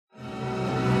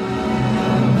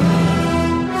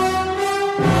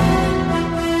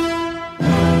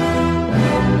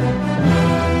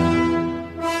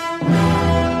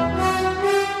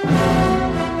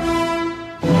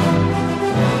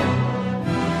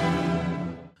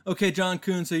Okay, John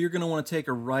Kuhn, so you're going to want to take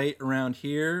a right around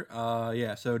here.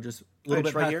 Yeah, so just a little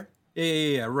bit right past, here?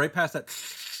 Yeah, right past that.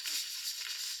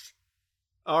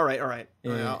 All right.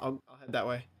 Yeah. I'll head that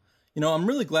way. I'm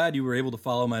really glad you were able to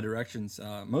follow my directions.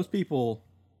 Most people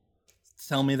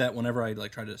tell me that whenever I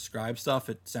try to describe stuff,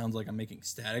 it sounds like I'm making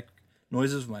static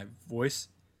noises with my voice.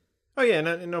 Oh yeah,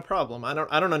 no problem. I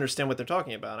don't understand what they're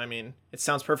talking about. I mean, it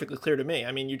sounds perfectly clear to me.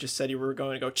 I mean, you just said you were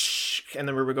going to go and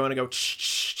then we were going to go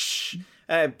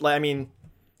I mean,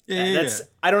 Yeah.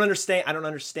 I don't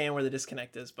understand where the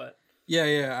disconnect is, but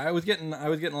Yeah. I was getting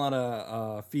a lot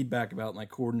of feedback about my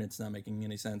coordinates not making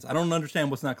any sense. I don't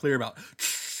understand what's not clear about.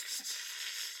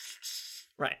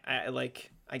 Right.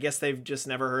 I guess they've just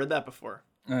never heard that before.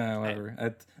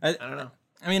 Whatever. I don't know.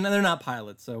 I mean, they're not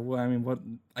pilots, so I mean, what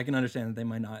I can understand that they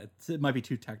might not. It might be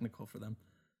too technical for them.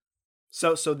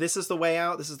 So this is the way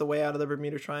out. This is the way out of the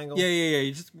Bermuda Triangle.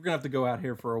 Yeah. We're gonna have to go out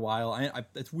here for a while.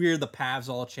 It's weird. The paths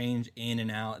all change in and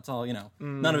out. It's all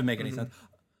none of it make any sense.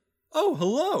 Oh,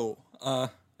 hello. I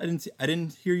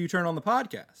didn't hear you turn on the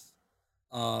podcast.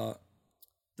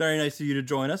 Very nice of you to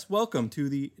join us. Welcome to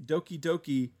the Doki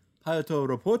Doki Piloto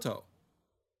Reporto.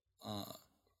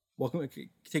 Welcome.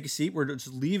 Take a seat. We're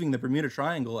just leaving the Bermuda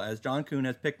Triangle as John Kuhn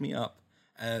has picked me up.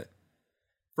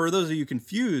 For those of you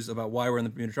confused about why we're in the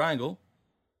Bermuda Triangle,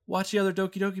 watch the other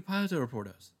Doki Doki Piloto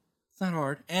Reportos. It's not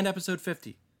hard. And episode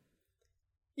 50.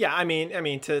 Yeah, I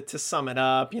mean, to sum it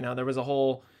up, there was a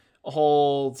whole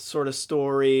sort of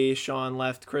story. Sean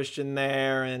left Christian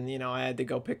there, and I had to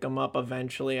go pick him up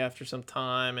eventually after some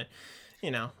time, and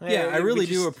I really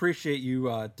do appreciate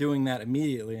you doing that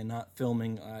immediately and not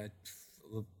filming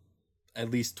at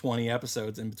least 20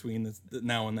 episodes in between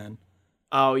now and then.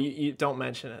 Oh, you don't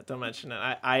mention it.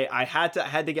 I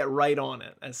had to get right on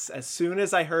it. As soon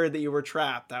as I heard that you were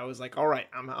trapped, I was like, all right,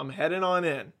 I'm heading on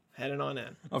in.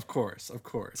 Of course.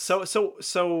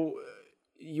 So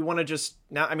you want to just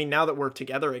now that we're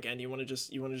together again, you want to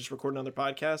just record another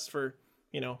podcast for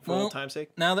old time's sake?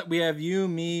 Now that we have you,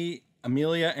 me,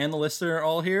 Amelia, and the listener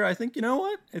all here, I think, you know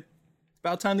what? It's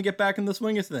about time to get back in the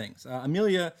swing of things.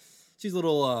 Amelia, she's a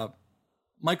little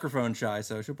microphone shy,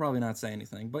 so she'll probably not say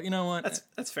anything. But you know what?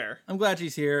 That's fair. I'm glad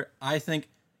she's here. I think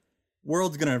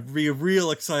world's gonna be real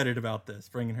excited about this,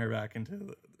 bringing her back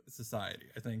into society.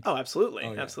 I think. Oh, absolutely,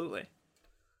 absolutely.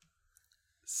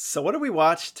 So, what did we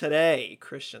watch today,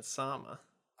 Christian Sama?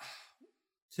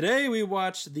 Today we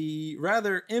watched the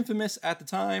rather infamous at the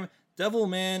time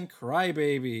Devilman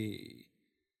Crybaby.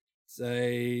 It's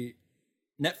a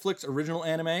Netflix original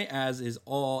anime, as is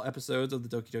all episodes of the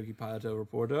Doki Doki Piloto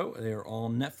Reporto. They are all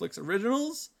Netflix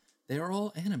originals. They are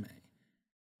all anime.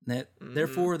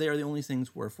 Therefore, they are the only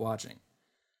things worth watching.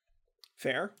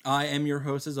 Fair. I am your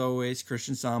host, as always,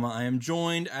 Christian Sama. I am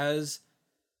joined, as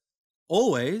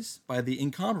always, by the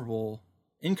incomparable,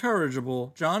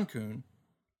 incorrigible John Kuhn.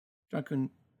 John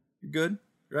Kuhn, you're good,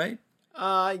 right?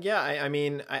 Yeah, I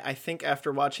mean, I think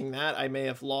after watching that, I may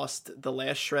have lost the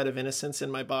last shred of innocence in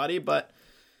my body, but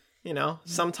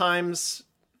sometimes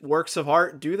works of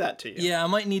art do that to you. Yeah, I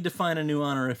might need to find a new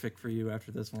honorific for you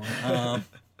after this one.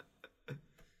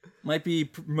 Might be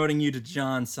promoting you to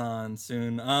John-san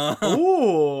soon.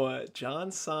 Ooh,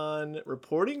 John-san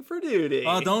reporting for duty.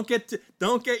 Oh, don't get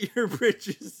your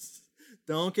britches.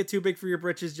 Don't get too big for your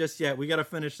britches just yet. We got to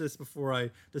finish this before I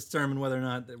determine whether or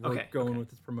not that we're going with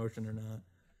this promotion or not.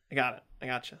 I got it. I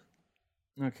gotcha.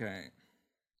 Okay.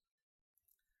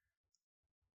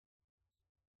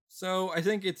 So I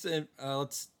think it's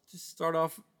let's just start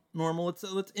off normal.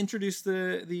 Let's introduce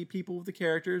the people with the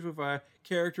characters with a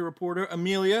character reporter,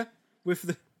 Amelia, with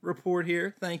the report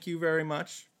here. Thank you very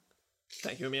much.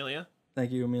 Thank you, Amelia.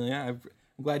 I'm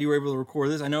glad you were able to record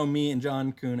this. I know me and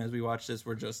John Kuhn, as we watched this,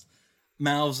 were just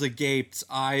mouths agape,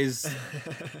 eyes.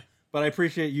 But I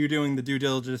appreciate you doing the due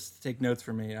diligence to take notes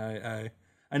for me. I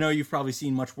know you've probably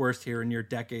seen much worse here in your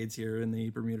decades here in the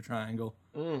Bermuda Triangle.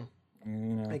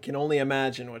 I can only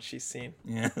imagine what she's seen.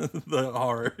 Yeah, the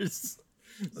horrors.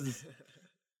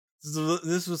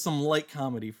 This was some light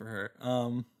comedy for her.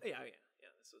 Yeah.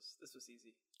 This was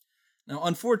easy. Now,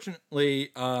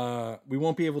 unfortunately, we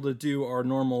won't be able to do our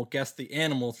normal guess the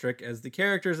animal trick, as the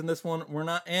characters in this one were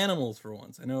not animals for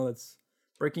once. I know that's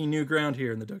breaking new ground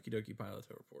here in the Doki Doki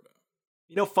Piloto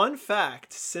Reporto. Fun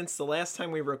fact: since the last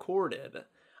time we recorded,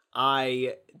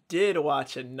 I did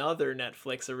watch another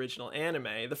Netflix original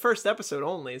anime, the first episode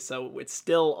only, so it's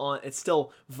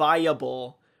still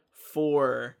viable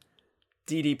for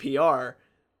DDPR,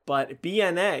 but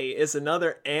BNA is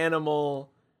another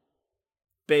animal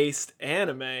based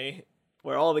anime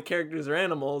where all the characters are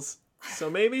animals. So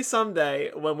maybe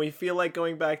someday when we feel like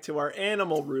going back to our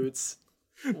animal roots,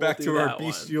 back do to our that one.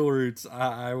 bestial roots.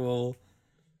 I will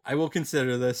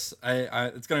consider this.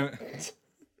 It's gonna.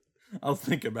 I'll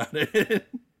think about it.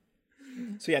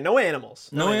 So yeah, no animals.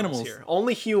 No animals. here.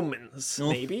 Only humans, No.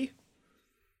 maybe.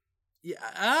 Yeah.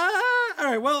 All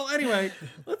right. Well, anyway,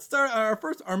 let's start.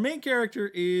 Our main character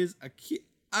is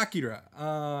Akira.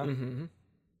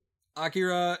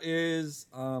 Akira is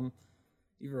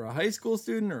either a high school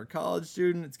student or a college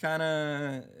student.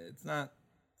 It's not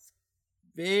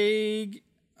vague.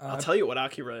 I'll tell you what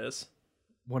Akira is.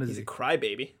 What is He's he? a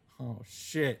crybaby. Oh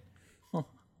shit!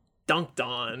 Dunked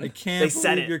on. I can't They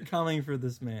said believe it. you're coming for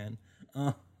this man.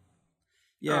 Yeah,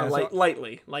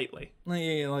 Lightly.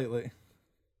 yeah, lightly,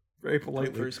 very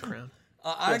politely. For his crown.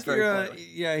 Akira, very politely.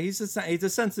 yeah, he's a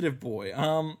sensitive boy.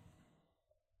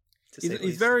 To say the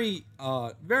He's least.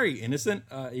 very innocent.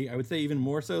 I would say even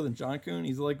more so than John-kun.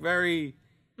 He's like very.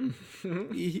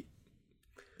 he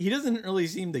doesn't really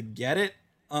seem to get it.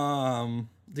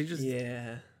 They just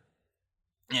Yeah.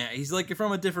 yeah. He's like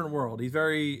from a different world. He's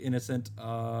very innocent.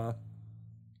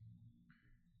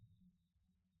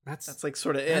 That's like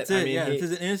sort of it. That's it. I mean, yeah, it's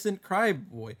an innocent cry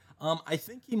boy. I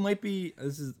think he might be.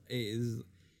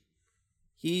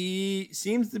 He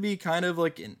seems to be kind of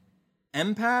like an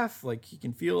empath. Like he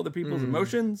can feel other people's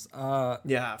emotions.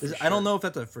 yeah. For I don't sure. know if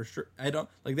that's a for sure. I don't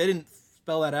like they didn't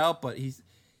spell that out, but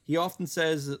he often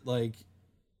says that like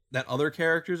that other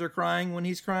characters are crying when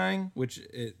he's crying, which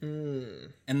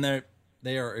and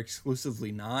they are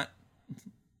exclusively not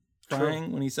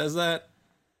crying when he says that.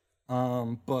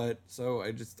 But so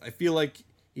I feel like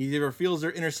he either feels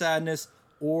their inner sadness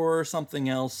or something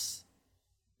else.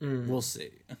 We'll see.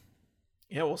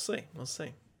 Yeah, we'll see. We'll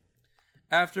see.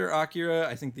 After Akira,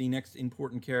 I think the next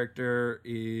important character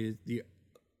is the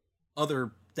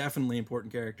other definitely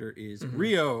important character is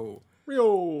Ryo.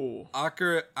 Ryo.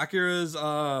 Akira's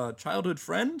childhood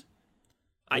friend.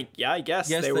 I guess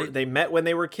Yes, they met when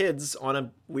they were kids on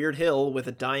a weird hill with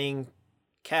a dying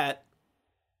cat.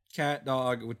 Cat,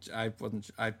 dog, which I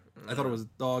wasn't. I thought it was a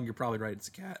dog. You're probably right. It's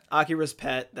a cat. Akira's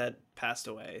pet that passed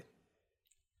away.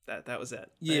 That was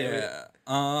it. Yeah.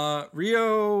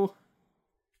 Ryo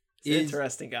He's an is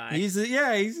interesting guy. he's an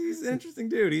interesting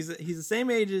dude. He's the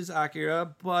same age as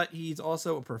Akira, but he's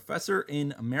also a professor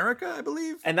in America, I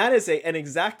believe. And that is an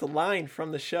exact line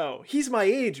from the show. He's my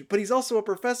age, but he's also a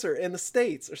professor in the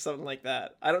States or something like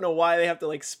that. I don't know why they have to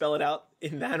like spell it out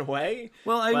in that way.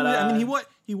 Well, I but, mean,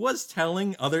 he was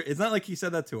telling other. It's not like he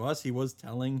said that to us. He was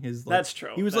telling his. Like, That's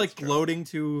true. He was That's like true. gloating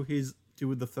to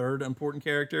the third important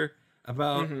character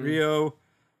about Ryo.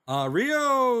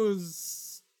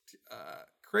 Ryo's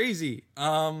crazy.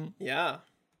 Yeah.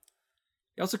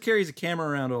 He also carries a camera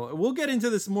around. We'll get into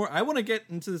this more. I want to get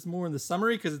into this more in the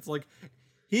summary because it's like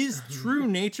his true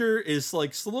nature is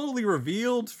like slowly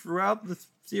revealed throughout the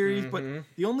series. But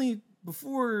the only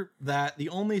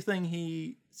thing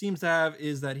he seems to have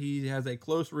is that he has a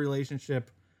close relationship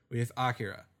with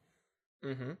Akira.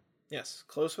 Mm-hmm. Yes,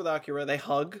 close with Akira. They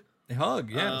hug. They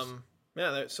hug. Yes.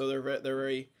 Yeah. They're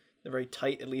very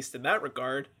tight, at least in that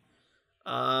regard.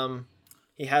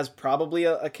 He has probably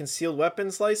a concealed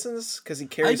weapons license because he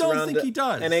carries around. I don't think he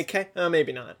does. An AK?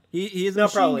 Maybe not. He has a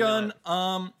machine gun.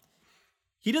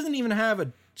 He doesn't even have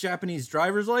a Japanese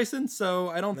driver's license, so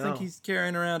I don't think he's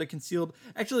carrying around a concealed.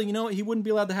 Actually, you know what? He wouldn't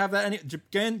be allowed to have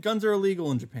that. Guns are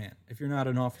illegal in Japan if you're not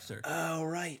an officer. Oh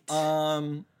right.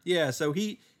 Yeah. So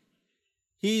he's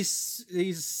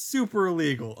super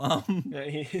illegal. Yeah,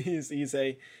 he's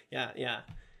a yeah.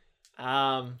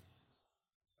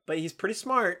 But he's pretty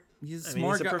smart. He's a I mean,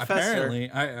 smart he's a guy. professor.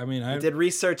 Apparently, I He did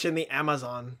research in the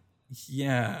Amazon.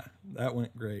 Yeah, that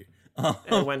went great. And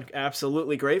it went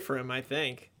absolutely great for him, I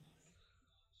think.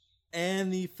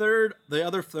 And the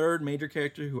other third major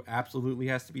character who absolutely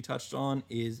has to be touched on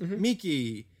is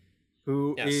Miki,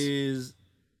 who is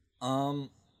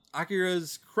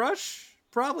Akira's crush,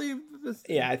 probably.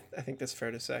 Yeah, I think that's fair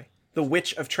to say. The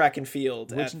witch of track and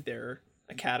field at their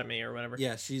academy or whatever.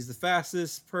 Yeah, she's the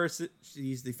fastest person.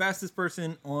 She's the fastest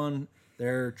person on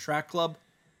their track club.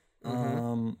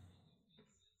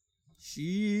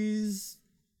 She's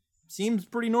seems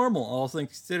pretty normal, all things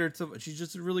considered. So she's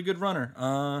just a really good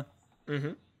runner.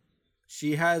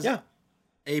 She has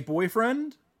a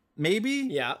boyfriend, maybe.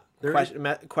 Yeah.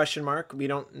 Question mark. We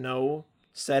don't know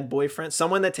said boyfriend.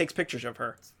 Someone that takes pictures of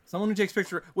her. Someone who takes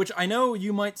pictures, which I know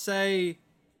you might say,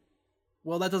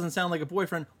 well, that doesn't sound like a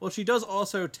boyfriend. Well, she does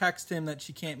also text him that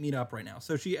she can't meet up right now.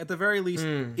 So she, at the very least,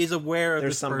 is aware of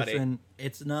this person.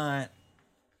 It's not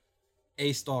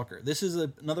a stalker. This is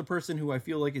another person who I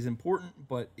feel like is important,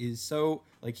 but is so,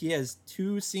 like, he has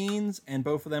 2 scenes, and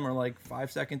both of them are like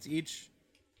 5 seconds each.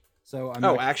 So I'm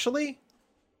actually?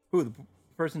 who, the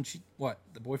person she what?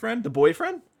 The boyfriend? The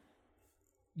boyfriend?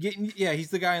 Yeah,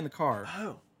 he's the guy in the car.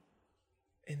 Oh.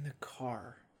 In the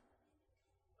car.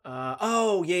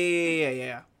 Oh,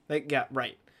 yeah. Like, yeah,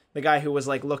 right. The guy who was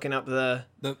like looking up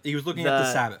He was looking at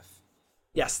the Sabbath.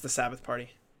 Yes, the Sabbath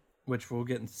party. Which we'll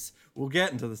get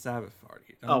into the Sabbath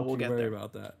party. We'll get there.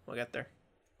 About that. We'll get there.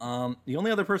 The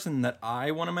only other person that I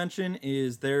want to mention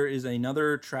is there is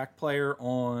another track player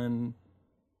on.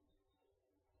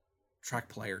 Track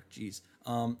player, jeez.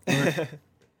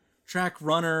 Track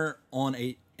runner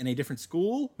in a different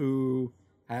school who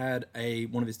had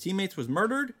one of his teammates was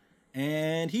murdered,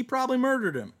 and he probably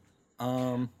murdered him.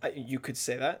 You could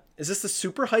say that. Is this the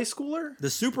super high schooler? The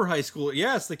super high schooler,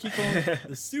 yes. They keep calling it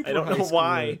the super. I don't high know schooler.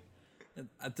 why.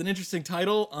 It's an interesting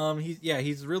title.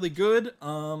 He's really good.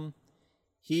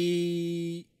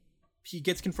 He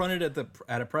gets confronted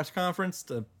at a press conference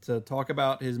to talk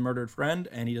about his murdered friend,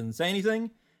 and he doesn't say anything.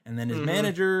 And then his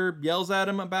manager yells at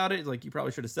him about it. He's like, "You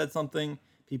probably should have said something.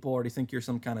 People already think you're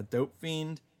some kind of dope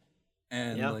fiend."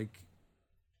 And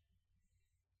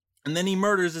and then he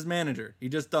murders his manager. He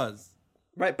just does.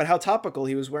 Right, but how topical.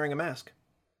 He was wearing a mask.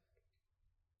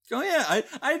 Oh yeah,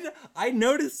 I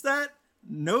noticed that,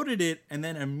 noted it, and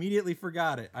then immediately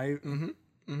forgot it.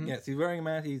 Yes, he's wearing a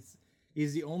mask.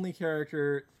 He's the only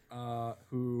character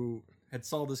who had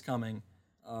saw this coming.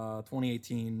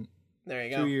 2018. There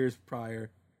you go. 2 years prior.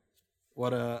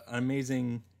 What an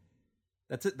amazing.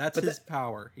 That's it. That's his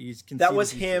power. That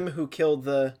was him who killed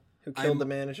the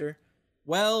manager.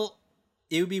 Well,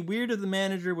 it would be weird if the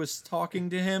manager was talking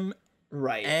to him.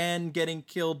 Right. And getting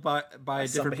killed by a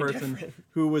different person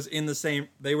who was in the same.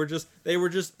 They were just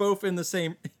both in the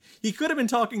same. He could have been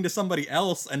talking to somebody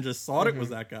else and just thought it was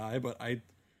that guy, but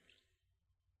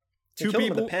Two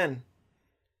people with a pen.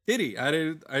 Did he? I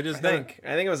think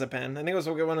it was a pen. I think it was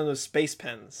one of those space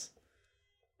pens.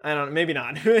 I don't know. Maybe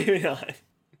not. Maybe not.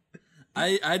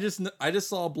 I just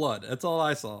saw blood. That's all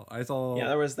I saw. Yeah,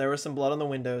 there was some blood on the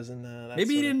windows, and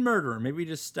maybe he didn't murder him. Maybe he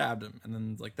just stabbed him, and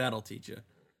then like that'll teach you.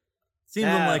 Seems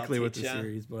unlikely with the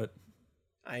series, but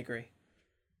I agree.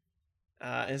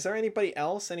 Is there anybody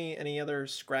else? Any other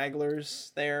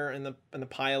scragglers there in the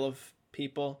pile of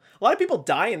people? A lot of people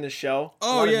die in this show.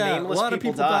 Oh yeah, a lot of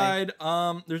people died.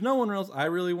 There's no one else I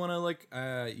really want to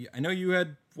I know you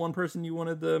had one person you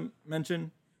wanted to mention.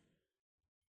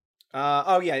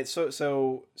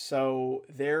 So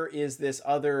there is this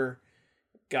other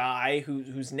guy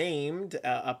who's named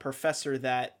a professor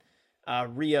that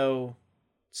Rio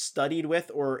studied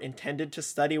with or intended to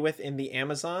study with in the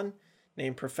Amazon,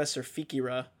 named Professor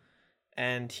Fikira,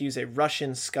 and he was a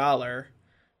Russian scholar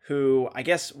who, I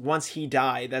guess once he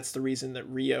died, that's the reason that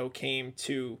Rio came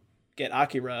to get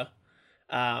Akira,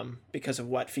 because of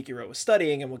what Fikira was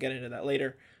studying, and we'll get into that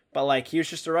later. But like, he was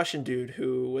just a Russian dude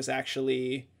who was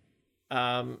actually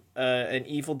an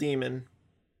evil demon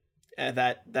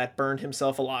that burned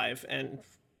himself alive, and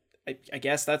I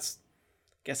guess that's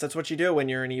what you do when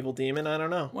you're an evil demon. I don't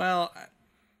know. Well,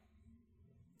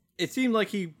 it seemed like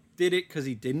he did it because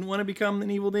he didn't want to become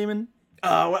an evil demon.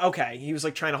 Oh, okay. He was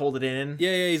like trying to hold it in.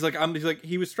 Yeah.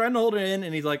 He was trying to hold it in,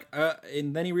 and he's like,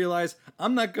 and then he realized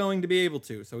I'm not going to be able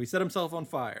to, so he set himself on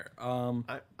fire. I'm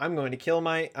going to kill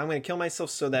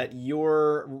myself so that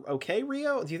you're okay,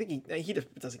 Rio. Do you think he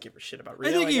doesn't give a shit about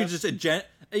Rio? I think he was just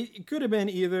it could have been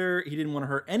either he didn't want to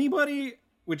hurt anybody,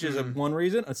 which is one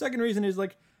reason. A second reason is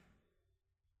like,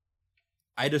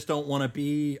 I just don't want to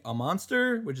be a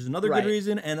monster, which is another good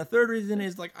reason. And a third reason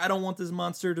is like, I don't want this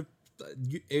monster to,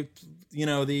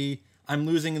 I'm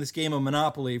losing this game of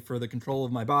Monopoly for the control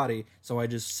of my body. So I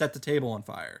just set the table on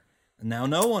fire. And now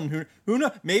no one who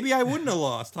knows, maybe I wouldn't have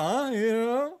lost, huh?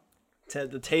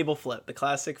 The table flip, the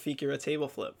classic Fikira table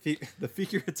flip. The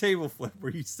Fikira table flip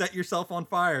where you set yourself on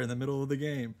fire in the middle of the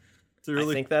game. I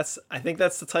think that's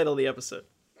the title of the episode.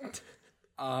 It's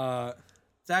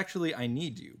actually I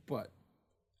Need You, but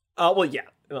well, yeah.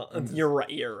 Well, you're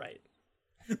right.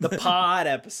 The pod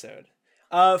episode.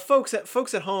 Folks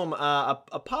at home,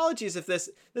 apologies if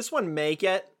this one may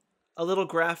get a little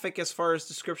graphic as far as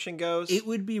description goes. It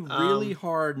would be really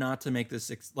hard not to make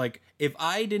this like if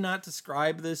I did not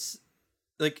describe this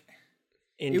like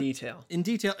in detail. In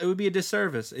detail, it would be a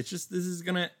disservice. It's just this is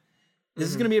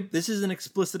an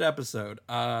explicit episode.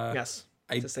 Yes,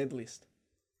 to say the least.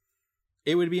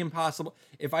 It would be impossible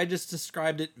if I just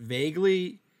described it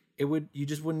vaguely. You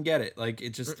just wouldn't get it. Like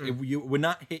it would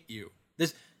not hit you.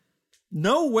 There's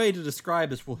no way to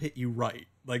describe this will hit you right.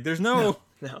 Like there's no,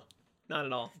 not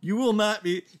at all. You will not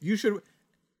be. You should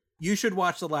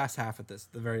watch the last half of this,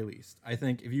 at the very least. I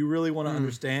think if you really want to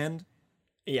understand.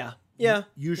 Yeah.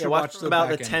 You should watch about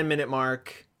the 10-minute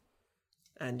mark,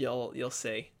 and you'll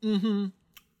see. Mm-hmm.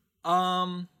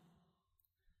 Um.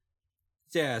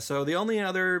 Yeah. So the only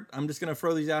other, I'm just gonna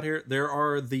throw these out here. There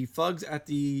are the thugs at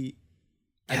the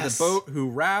Yes. boat who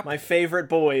rap. My favorite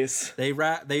boys. They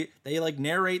rap. They like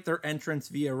narrate their entrance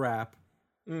via rap.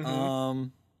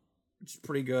 Which is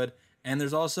pretty good. And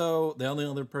there's also the only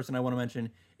other person I want to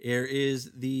mention here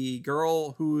is the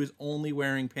girl who is only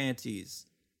wearing panties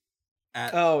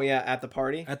at at the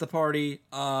party. At the party.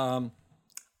 I'm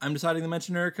deciding to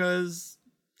mention her because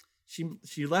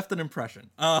she left an impression.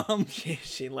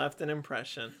 She left an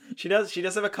impression. She does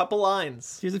have a couple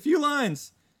lines. She has a few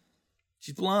lines.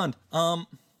 She's blonde.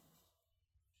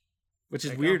 Which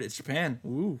is weird. It's Japan.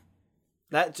 Ooh.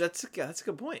 That's a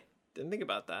good point. Didn't think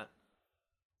about that.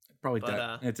 Probably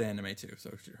it's anime too,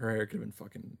 so her hair could have been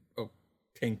fucking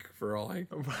pink for all I.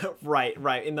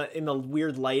 Right. In the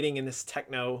weird lighting in this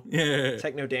techno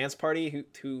dance party.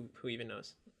 Who even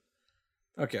knows?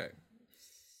 Okay.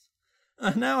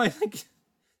 Now I think it's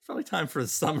probably time for a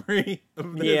summary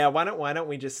of this. Yeah. Why don't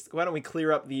we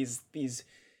clear up these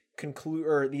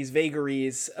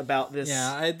vagaries about this?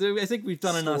 Yeah, I think we've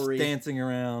done enough dancing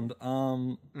around.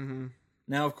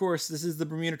 Now, of course, this is the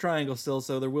Bermuda Triangle still,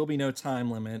 so there will be no time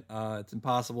limit. It's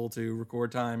impossible to record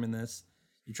time in this.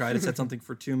 You try to set something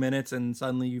for 2 minutes, and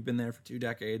suddenly you've been there for 2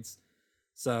 decades.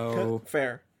 So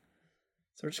fair.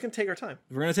 So we're just gonna take our time.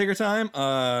 We're gonna take our time.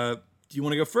 Do you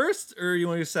want to go first, or you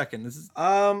want to go second? This is.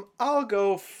 I'll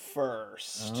go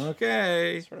first.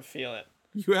 Okay. Sort of feel it.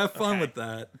 You have fun with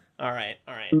that. All right.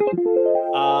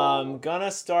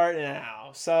 Gonna start now.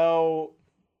 So.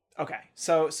 Okay,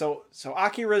 so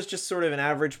Akira's just sort of an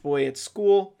average boy at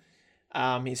school.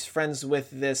 He's friends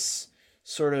with this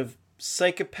sort of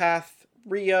psychopath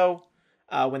Rio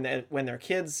when they're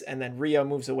kids, and then Rio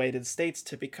moves away to the States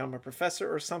to become a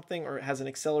professor or something, or has an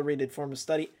accelerated form of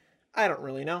study. I don't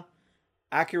really know.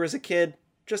 Akira's a kid,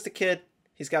 just a kid.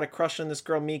 He's got a crush on this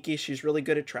girl Miki. She's really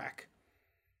good at track.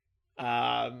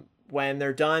 When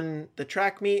they're done the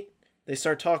track meet, they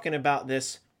start talking about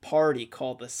this party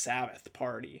called the Sabbath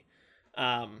Party,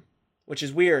 which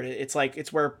is weird.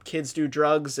 It's where kids do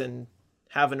drugs and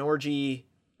have an orgy,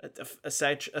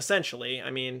 essentially. I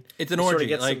mean, it's an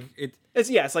orgy.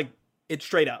 It's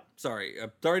straight up. Sorry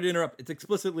to interrupt. It's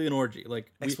explicitly an orgy.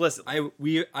 Explicitly.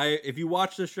 If you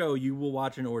watch the show, you will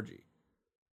watch an orgy.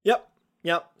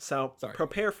 Yep. So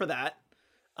prepare for that.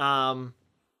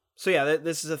 So yeah,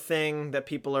 this is a thing that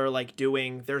people are like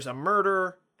doing. There's a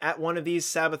murder at one of these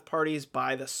Sabbath parties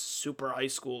by the super high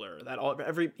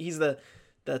schooler he's the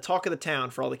talk of the town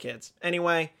for all the kids.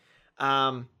 Anyway,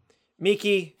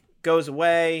 Miki goes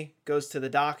to the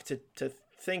dock to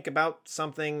think about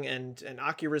something, and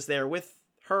Akira's there with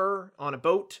her on a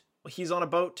boat. Well, he's on a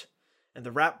boat, and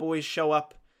the rap boys show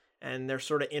up, and they're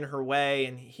sort of in her way,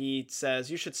 and he says,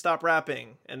 "You should stop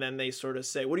rapping." And then they sort of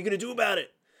say, "What are you going to do about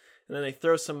it?" And then they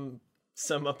throw some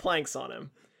planks on him.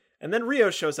 And then Rio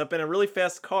shows up in a really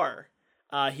fast car.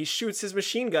 He shoots his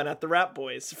machine gun at the rap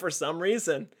boys for some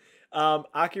reason.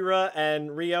 Akira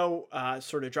and Rio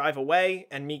sort of drive away,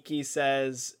 and Miki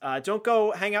says, "Don't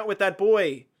go hang out with that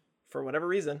boy," for whatever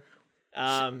reason.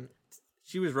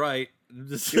 She was right.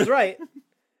 She was right.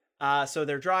 So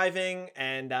they're driving,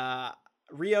 and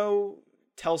Rio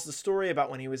tells the story about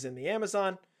when he was in the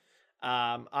Amazon.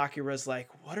 Akira's like,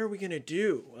 "What are we going to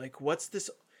do? Like, what's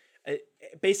this?"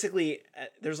 Basically,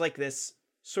 there's like this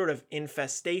sort of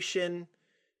infestation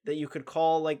that you could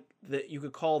call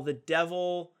the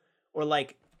devil, or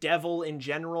like devil in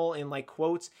general, in like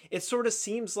quotes. It sort of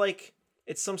seems like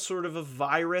it's some sort of a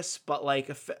virus, but like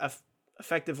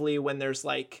effectively when there's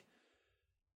like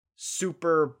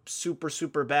super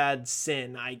bad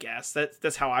sin, I guess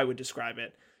that's how I would describe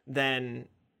it, then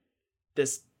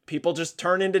this people just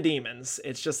turn into demons.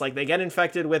 It's just like they get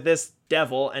infected with this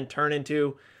devil and turn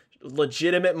into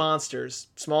legitimate monsters,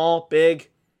 small, big,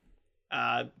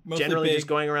 generally big. Just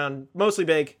going around, mostly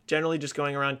big, generally just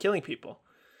going around killing people.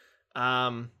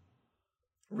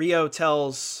 Rio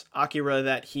tells Akira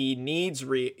that he needs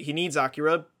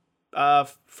Akira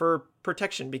for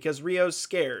protection because Rio's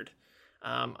scared.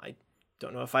 I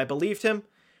don't know if I believed him.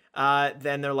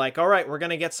 Then they're like, "All right, we're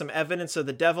gonna get some evidence of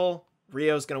the devil."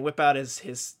 Rio's gonna whip out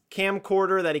his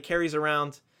camcorder that he carries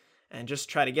around and just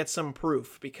try to get some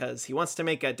proof because he wants to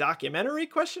make a documentary ?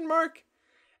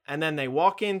 And then they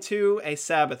walk into a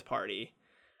Sabbath party.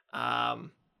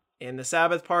 In the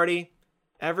Sabbath party,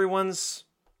 everyone's,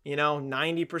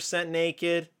 90%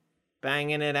 naked,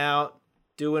 banging it out,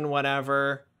 doing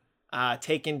whatever,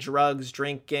 taking drugs,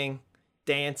 drinking,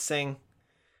 dancing.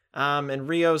 And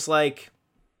Rio's like,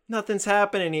 "Nothing's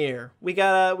happening here. We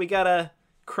gotta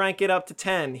crank it up to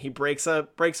 10. He breaks a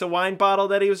wine bottle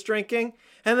that he was drinking,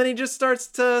 and then he just starts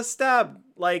to stab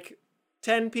like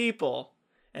 10 people.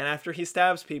 And after he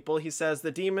stabs people, he says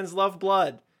the demons love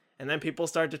blood. And then people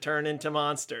start to turn into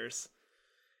monsters.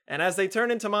 And as they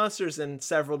turn into monsters in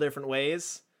several different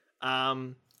ways,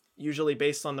 usually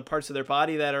based on the parts of their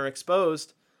body that are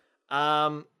exposed,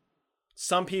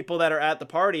 some people that are at the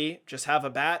party just have a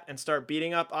bat and start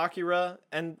beating up Akira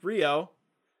and Ryo.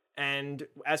 And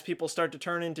as people start to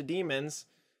turn into demons,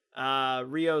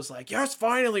 Ryo's like, yes,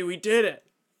 finally, we did it.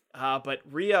 But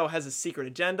Ryo has a secret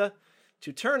agenda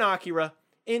to turn Akira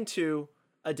into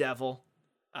a devil.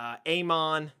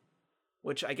 Amon,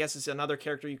 which I guess is another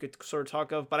character you could sort of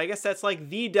talk of, but I guess that's like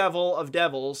the devil of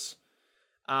devils.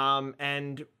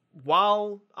 And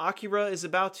while Akira is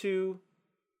about to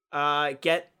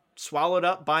get swallowed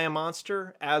up by a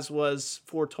monster, as was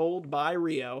foretold by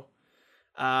Ryo,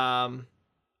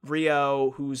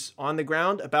 Ryo, who's on the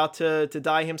ground about to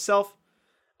die himself,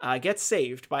 gets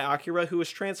saved by Akira, who is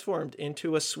transformed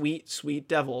into a sweet, sweet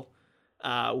devil,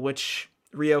 which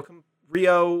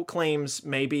Ryo claims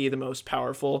may be the most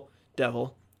powerful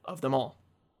devil of them all.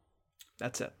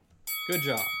 That's it. Good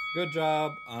job. Good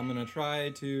job. I'm going to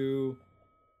try to...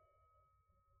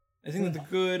 I think that's a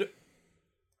good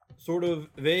sort of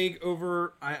vague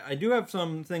over... I do have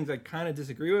some things I kind of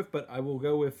disagree with, but I will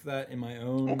go with that in my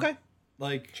own... Okay.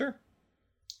 Sure.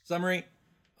 Summary.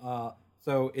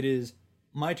 So it is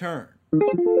my turn.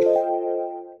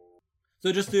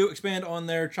 So just to expand on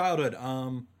their childhood,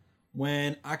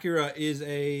 when Akira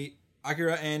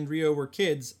and Ryo were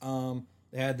kids,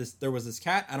 there was this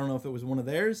cat. I don't know if it was one of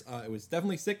theirs. It was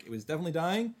definitely sick. It was definitely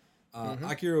dying.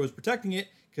 Akira was protecting it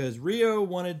because Ryo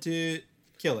wanted to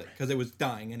kill it because it was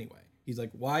dying anyway. He's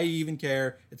like, why even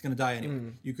care? It's going to die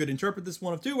anyway. You could interpret this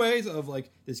one of two ways of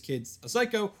like, this kid's a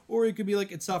psycho, or you could be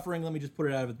like, it's suffering. Let me just put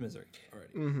it out of its misery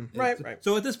already. Right.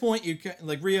 So at this point, you can,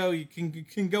 like Ryo, you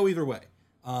can go either way.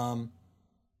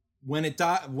 When it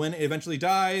eventually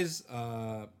dies,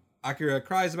 Akira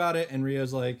cries about it, and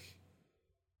Ryo's like,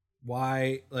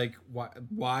 why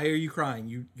are you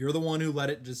crying? You're the one who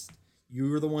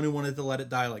you're the one who wanted to let it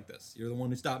die like this. You're the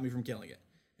one who stopped me from killing it.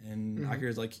 And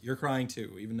Akira's like, you're crying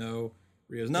too, even though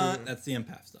Ryo's not. That's the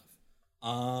empath stuff.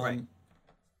 Right.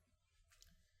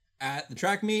 At the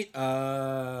track meet,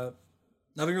 nothing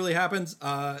really happens,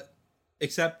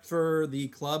 except for the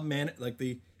club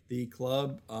the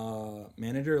club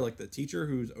manager, like the teacher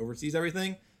who oversees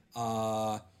everything.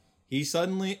 He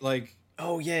suddenly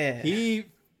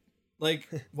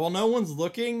while no one's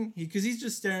looking, because he's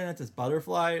just staring at this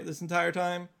butterfly this entire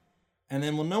time. And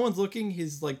then when no one's looking,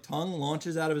 his like tongue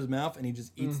launches out of his mouth and he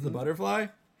just eats the butterfly.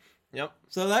 Yep.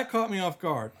 So that caught me off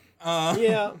guard.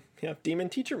 Yeah. Demon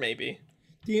teacher maybe.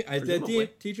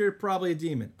 Teacher, probably a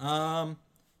demon.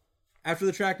 After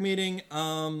the track meeting,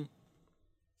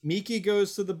 Miki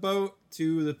goes to the boat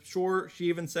to the shore. She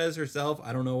even says herself,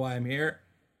 "I don't know why I'm here."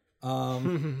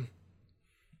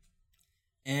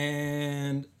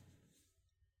 And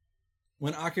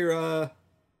when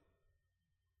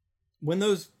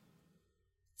those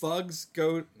thugs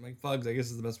I guess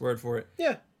is the best word for it.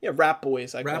 Yeah, rat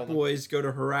boys. Rat boys go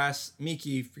to harass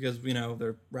Miki because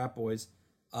they're rat boys.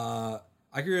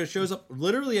 Akira shows up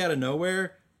literally out of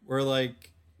nowhere, where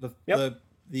like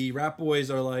the rat boys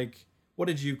are like, "What,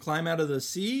 did you climb out of the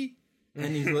sea?"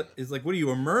 And he's like, "What are you,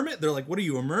 a mermaid?" They're like, "What are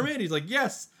you, a mermaid?" He's like,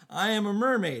 "Yes, I am a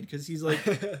mermaid," because he's like,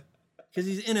 because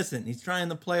he's innocent. He's trying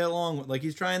to play along with, like,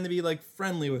 he's trying to be like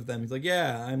friendly with them. He's like,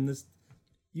 "Yeah, I'm this.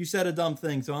 You said a dumb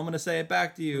thing, so I'm gonna say it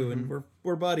back to you, and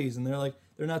we're buddies." And they're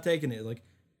not taking it. Like,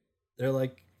 they're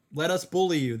like, "Let us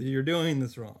bully you. That you're doing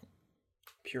this wrong."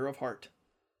 Pure of heart.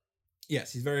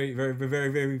 Yes, he's very, very, very,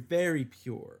 very, very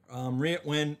pure.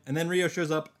 Then Ryo shows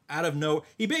up out of nowhere.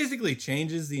 He basically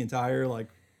changes the entire like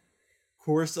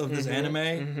course of this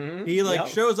anime. He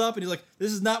shows up and he's like,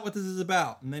 "This is not what this is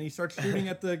about." And then he starts shooting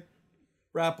at the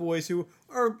rat boys, who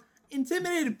are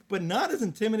intimidated, but not as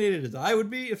intimidated as I would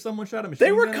be if someone shot a machine gun.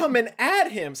 They were coming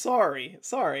at him. Sorry.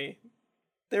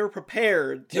 They were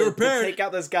prepared to take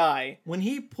out this guy. When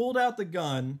he pulled out the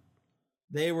gun,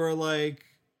 they were like,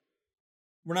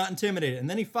 "We're not intimidated." And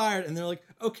then he fired, and they're like,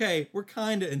 "Okay, we're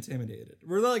kind of intimidated.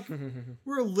 We're like,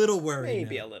 we're a little worried."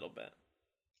 Maybe a little bit.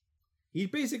 He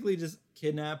basically just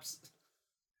kidnaps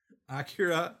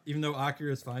Akira, even though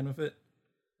Akira's fine with it.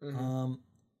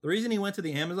 The reason he went to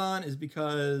the Amazon is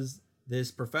because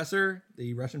this professor,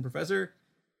 the Russian professor,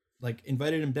 like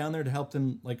invited him down there to help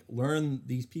him like learn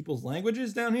these people's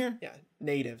languages down here. Yeah,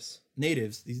 natives.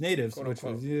 These natives, quote, which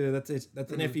unquote. was, yeah, that's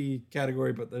an iffy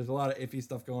category, but there's a lot of iffy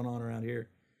stuff going on around here.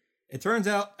 It turns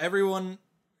out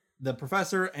the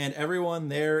professor and everyone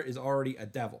there is already a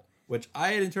devil, which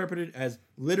I had interpreted as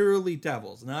literally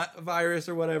devils, not a virus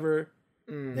or whatever.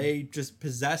 They just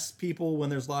possess people when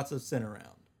there's lots of sin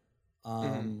around.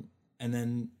 And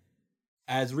then,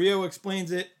 as Rio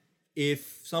explains it,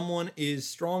 if someone is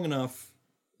strong enough,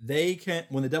 they can,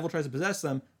 when the devil tries to possess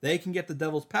them, they can get the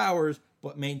devil's powers,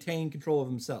 but maintain control of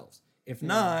themselves. If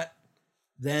not,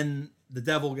 then the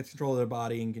devil gets control of their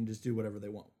body and can just do whatever they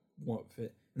want with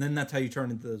it. And then that's how you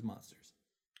turn into those monsters.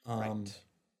 Right.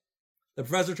 The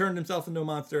professor turned himself into a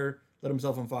monster, lit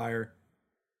himself on fire,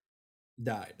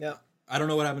 died. Yeah. I don't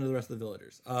know what happened to the rest of the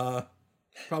villagers.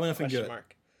 Probably nothing Question good.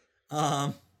 Mark.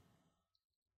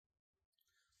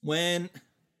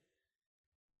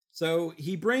 So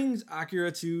he brings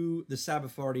Akira to the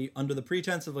Sabbath party under the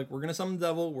pretense of, like, we're going to summon the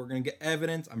devil. We're going to get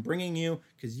evidence. I'm bringing you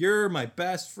because you're my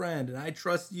best friend and I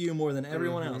trust you more than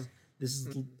everyone else. This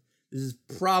is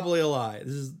probably a lie.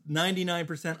 This is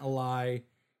 99% a lie.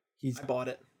 I bought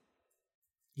it.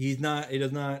 He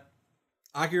does not.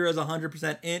 Akira's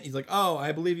 100% in. He's like, oh,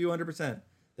 I believe you 100%.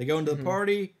 They go into the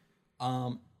party.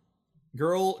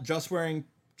 Girl just wearing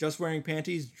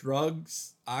panties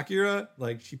drugs Akira.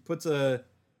 Like, she puts a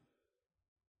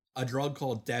drug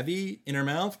called Devi in her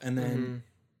mouth and then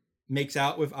makes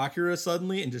out with Akira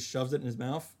suddenly and just shoves it in his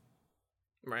mouth.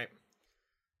 Right.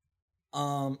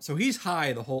 So he's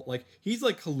high the whole, like, he's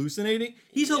like hallucinating.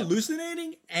 He's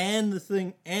hallucinating and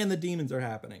the demons are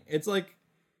happening. It's like,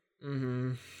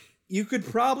 you could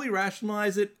probably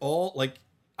rationalize it all. Like,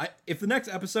 if the next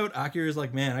episode Akira is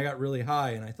like, man, I got really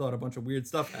high and I thought a bunch of weird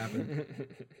stuff happened,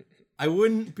 I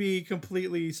wouldn't be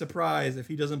completely surprised if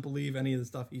he doesn't believe any of the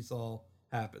stuff he saw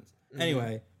happens.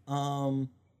 Anyway, so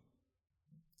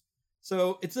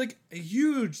it's like a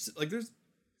huge, like, there's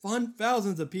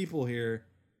thousands of people here.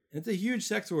 And it's a huge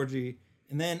sex orgy.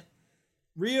 And then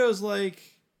Rio's like,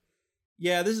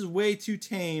 yeah, this is way too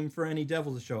tame for any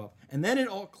devil to show up. And then it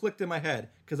all clicked in my head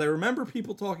because I remember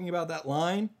people talking about that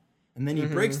line. And then he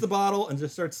breaks the bottle and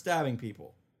just starts stabbing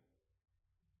people.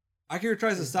 Akira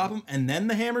tries to stop him, and then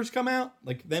the hammers come out.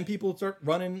 Like, then people start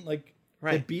running, like,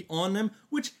 get beat on them.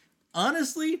 Which,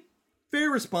 honestly, fair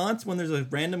response when there's a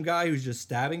random guy who's just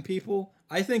stabbing people.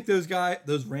 I think those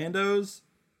randos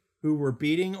who were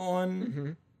beating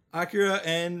on Akira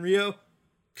and Rio,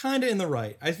 kind of in the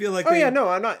right. I feel like I'm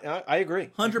not. I agree.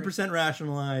 100%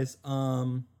 rationalized.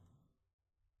 And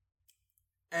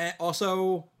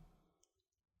also,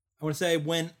 I want to say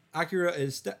when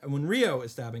Rio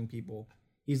is stabbing people,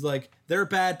 he's like, they're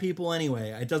bad people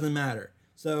anyway. It doesn't matter.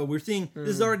 So we're seeing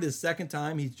this is already the second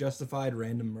time he's justified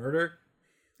random murder,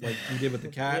 like he did with the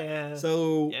cat.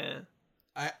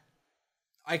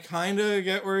 I kind of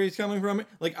get where he's coming from.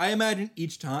 Like, I imagine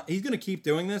each time he's going to keep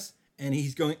doing this, and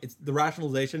the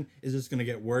rationalization is just going to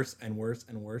get worse and worse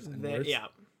and worse and worse. Yeah,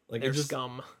 like they're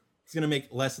scum. It's going to make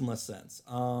less and less sense.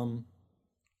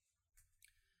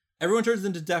 Everyone turns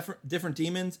into different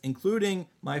demons, including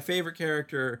my favorite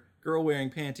character, girl wearing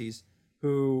panties,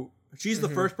 who she's the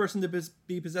first person to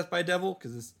be possessed by a devil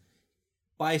because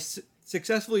by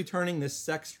successfully turning this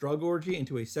sex drug orgy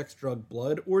into a sex drug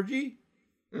blood orgy.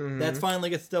 That finally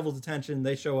gets the devil's attention.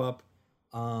 They show up.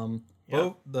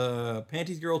 Both the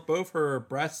panties girls, both her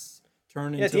breasts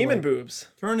turn into demon boobs.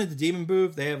 Turn into demon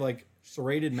boobs. They have like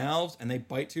serrated mouths and they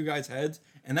bite two guys' heads,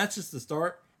 and that's just the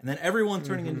start. And then everyone's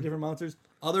turning into different monsters.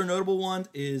 Other notable ones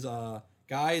is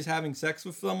guy is having sex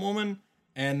with some woman,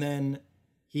 and then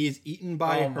he is eaten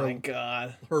by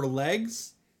her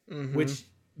legs, which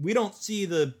we don't see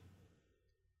the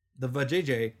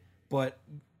vajayjay, but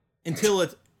until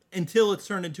it's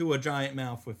turned into a giant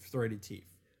mouth with serrated teeth.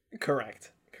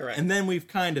 Correct. And then we've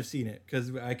kind of seen it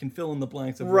because I can fill in the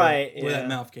blanks of where that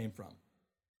mouth came from.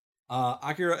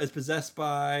 Akira is possessed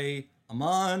by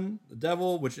Amon, the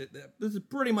devil, which this is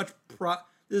pretty much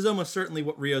this is almost certainly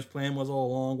what Rio's plan was all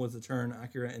along, was to turn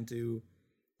Akira into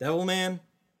Devil Man,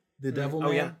 the Devil Man.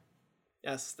 Oh yeah,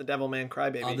 yes, the Devil Man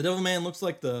crybaby. The Devil Man looks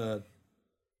like the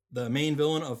main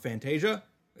villain of Fantasia,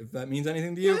 if that means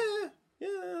anything to you.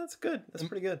 Yeah, that's good. That's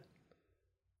pretty good.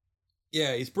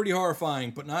 Yeah, he's pretty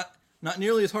horrifying, but not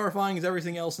nearly as horrifying as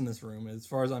everything else in this room, as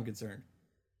far as I'm concerned.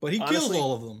 But he kills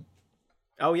all of them.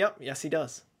 Oh, yep. Yes, he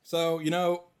does. So,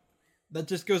 that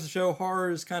just goes to show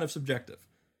horror is kind of subjective.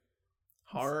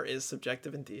 Horror is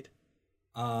subjective indeed.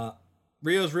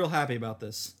 Rio's real happy about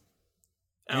this.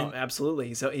 Oh, absolutely.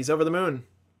 He's over the moon.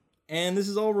 And this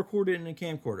is all recorded in a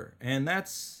camcorder. And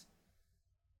that's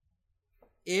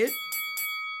it.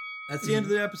 That's the end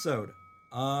of the episode.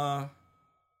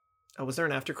 Was there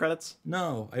an after credits?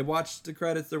 No, I watched the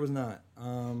credits. There was not.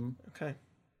 Okay.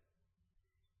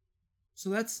 So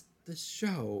that's the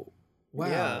show. Wow.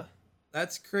 Yeah.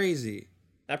 That's crazy.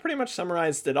 That pretty much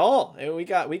summarized it all. We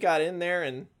got in there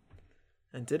and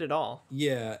did it all.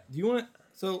 Yeah. Do you want?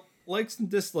 So likes and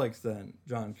dislikes then,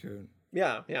 John Kuhn.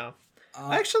 Yeah.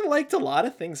 I actually liked a lot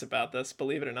of things about this,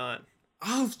 believe it or not.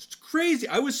 Oh, it's crazy.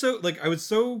 I was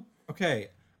so okay.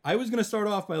 I was gonna start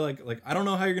off by like I don't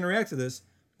know how you're gonna react to this,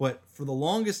 but for the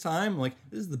longest time, like,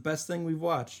 this is the best thing we've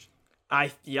watched. I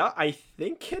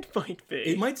think it might be.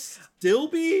 It might still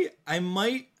be. I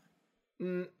might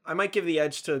give the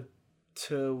edge to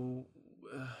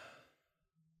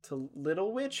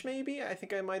Little Witch, maybe. I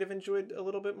think I might have enjoyed a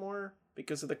little bit more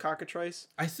because of the cockatrice.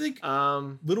 I think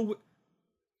Little Witch.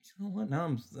 You know what?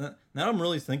 Now I'm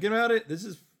really thinking about it. This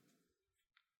is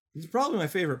probably my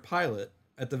favorite pilot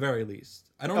at the very least.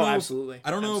 I don't know. Absolutely. I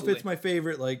don't know if it's my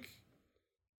favorite. Like,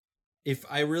 if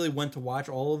I really went to watch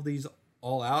all of these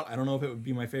all out, I don't know if it would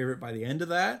be my favorite by the end of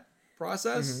that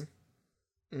process.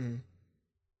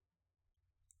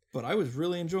 But I was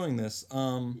really enjoying this.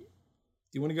 Do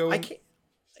you want to go?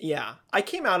 I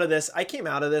came out of this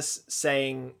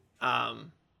saying,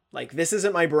 like, this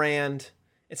isn't my brand.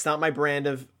 It's not my brand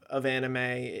of anime.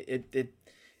 It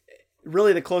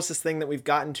really, the closest thing that we've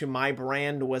gotten to my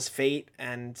brand was Fate,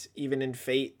 and even in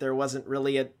Fate, there wasn't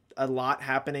really a lot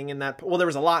happening in that. Well, there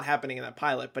was a lot happening in that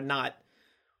pilot, but not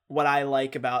what I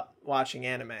like about watching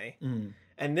anime.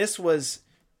 And this was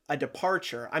a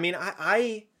departure. I mean,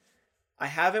 I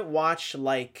haven't watched,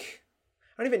 like,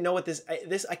 I don't even know what this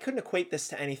I couldn't equate this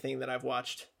to anything that I've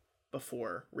watched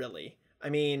before, really. I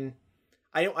mean,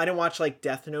 I don't watch like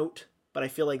Death Note, but I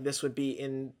feel like this would be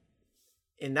in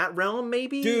that realm,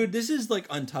 maybe. Dude, this is like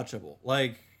untouchable.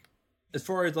 Like, as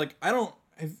far as like,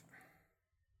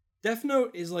 Death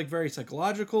Note is like very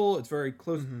psychological. It's very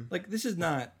close. Like, this is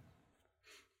not.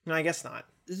 No, I guess not.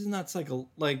 This is not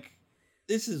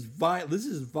this is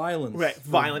violence. Right,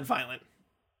 violence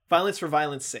for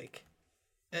violence sake.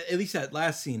 At least that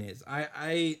last scene is.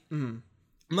 I'm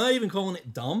not even calling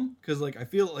it dumb, because like I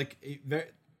feel like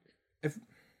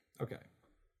okay.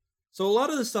 So a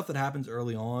lot of the stuff that happens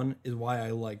early on is why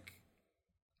I like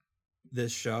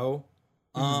this show.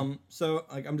 So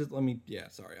like I'm take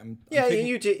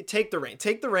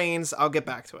the reins. I'll get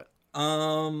back to it.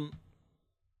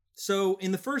 So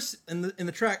in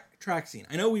the track scene,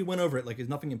 I know we went over it like, is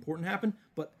nothing important happened,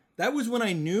 but that was when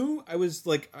I knew I was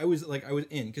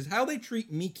in, because how they treat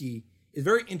Miki is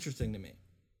very interesting to me.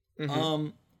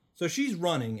 So she's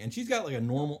running and she's got like a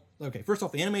normal. Okay, first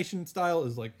off, the animation style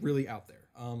is like really out there.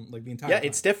 Like the entire time.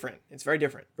 It's different. It's very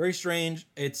different. Very strange.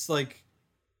 It's like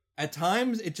at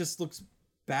times it just looks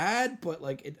bad, but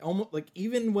like it almost like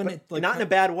even when it like not in a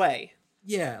bad way.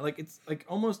 Yeah, like it's like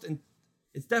almost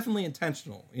it's definitely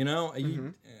intentional, you know?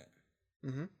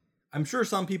 I'm sure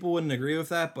some people wouldn't agree with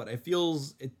that, but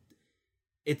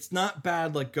it's not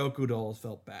bad like Goku dolls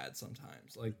felt bad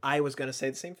sometimes. Like, I was going to say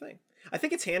the same thing. I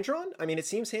think it's hand-drawn. I mean, it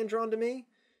seems hand-drawn to me.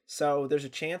 So there's a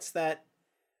chance that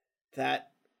I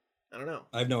don't know.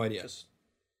 I have no idea.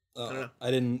 I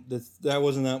don't know. That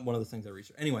wasn't one of the things I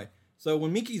researched. Anyway, so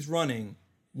when Miki's running,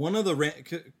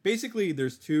 basically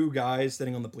there's two guys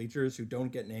sitting on the bleachers who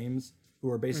don't get names, who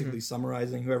are basically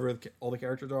summarizing whoever all the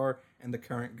characters are and the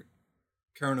current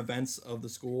events of the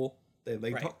school. They're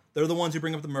the ones who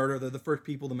bring up the murder. They're the first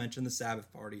people to mention the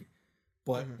Sabbath party.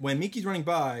 But when Miki's running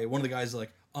by, one of the guys is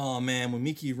like, "Oh man, when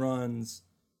Miki runs,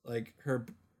 like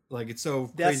it's so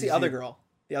crazy." That's the other girl.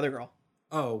 The other girl.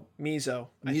 Oh, Mizo.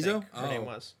 I Mizo? think her name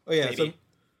was. Oh yeah. Maybe. So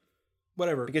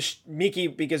whatever. Because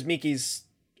Miki's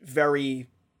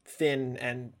very thin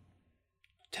and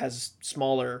has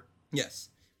smaller. Yes.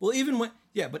 Well,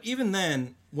 but even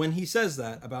then, when he says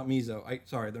that about Mizo,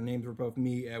 their names were both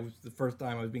me. It was the first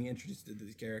time I was being introduced to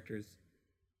these characters.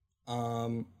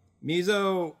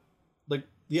 Mizo, like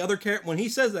the other when he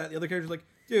says that, the other character's like,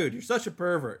 "Dude, you're such a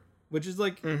pervert," which is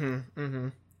like,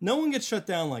 no one gets shut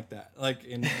down like that, like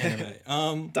in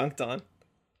anime. Dunked on.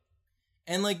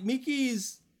 And like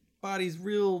Miki's body's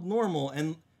real normal,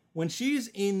 and when she's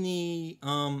in the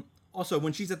also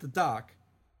when she's at the dock.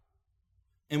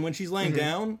 And when she's laying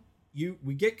down,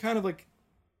 we get kind of like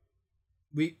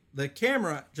the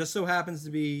camera just so happens to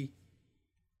be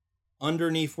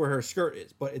underneath where her skirt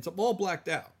is, but it's all blacked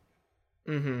out.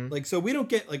 Like, so we don't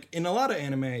get, like, in a lot of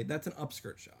anime, that's an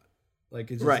upskirt shot.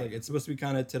 Like, it's just like it's supposed to be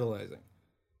kind of titillizing.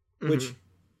 Which,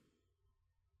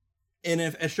 and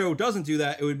if a show doesn't do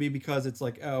that, it would be because it's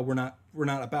like, oh, we're not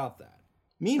about that.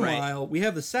 Meanwhile, we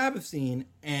have the Sabbath scene,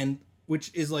 and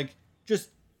which is like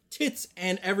just tits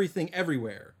and everything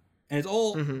everywhere, and it's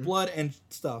all blood and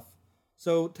stuff.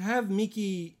 So to have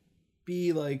Miki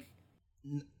be like,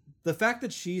 the fact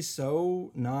that she's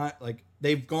so not like,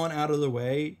 they've gone out of the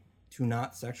way to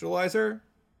not sexualize her.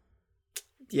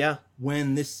 Yeah.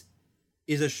 When this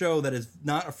is a show that is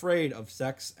not afraid of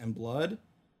sex and blood,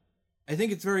 I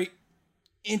think it's very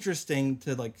interesting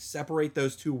to like separate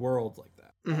those two worlds like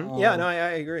that. Yeah, no, I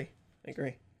agree. I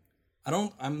agree.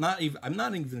 I'm not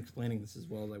even explaining this as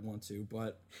well as I want to,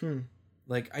 but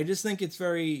like I just think it's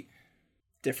very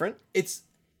different. It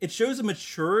shows a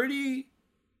maturity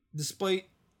despite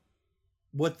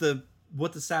what the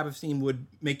Sabbath theme would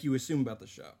make you assume about the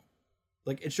show.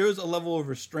 Like it shows a level of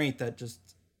restraint that just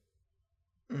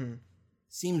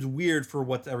seems weird for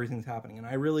what everything's happening, and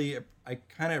I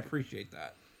kind of appreciate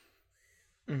that.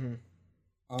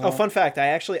 Fun fact, I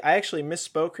actually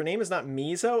misspoke. Her name is not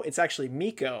Mizo, it's actually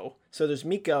Miko. So there's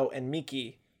Miko and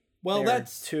Miki. Well,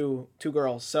 that's two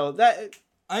girls. So that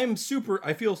I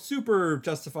feel super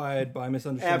justified by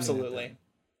misunderstanding.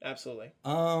 Absolutely.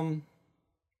 I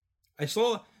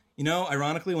saw,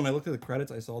 ironically, when I looked at the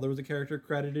credits, I saw there was a character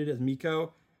credited as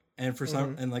Miko, and for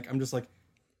some, and like I'm just like,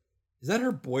 is that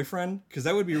her boyfriend? Because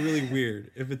that would be really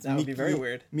weird if it's that would be very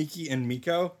weird. Miki and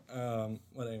Miko.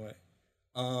 But anyway,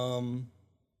 so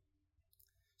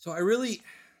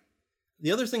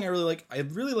the other thing I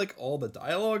really like all the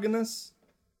dialogue in this.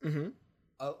 There's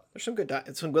some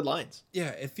good lines. Yeah,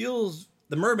 it feels,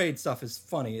 the mermaid stuff is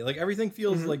funny. Like everything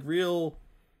feels like real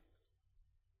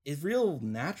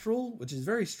natural, which is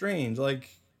very strange. Like,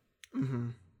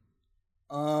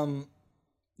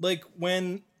 like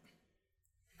when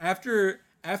after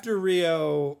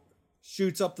Rio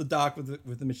shoots up the dock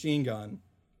with the machine gun.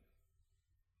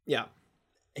 Yeah.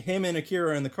 Him and Akira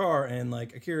are in the car, and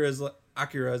like Akira's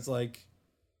like,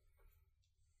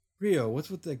 Rio, what's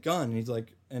with the gun? And he's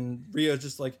like, and Rio's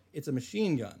just like, it's a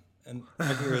machine gun. And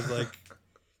Akira's like,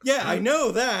 yeah, I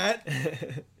know that.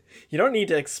 You don't need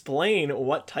to explain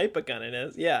what type of gun it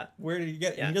is. Yeah. Where did you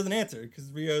get it? Yeah. And he doesn't answer because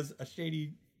Rio's a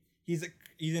shady. He's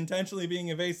intentionally being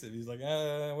evasive. He's like,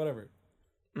 whatever.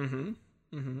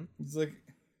 He's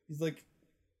like,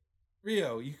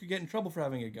 Rio, you could get in trouble for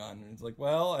having a gun. And he's like,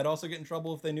 well, I'd also get in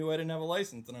trouble if they knew I didn't have a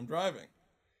license and I'm driving.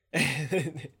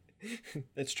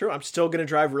 It's true. I'm still gonna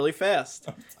drive really fast,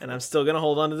 and I'm still gonna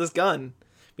hold on to this gun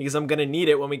because I'm gonna need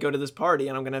it when we go to this party,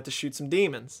 and I'm gonna have to shoot some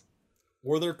demons.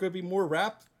 Or there could be more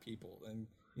rap people, and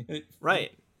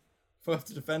right. We'll have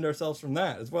to defend ourselves from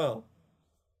that as well.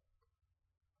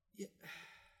 Yeah.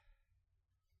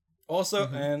 Also,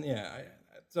 and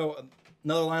so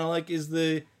another line I like is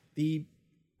the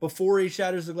before he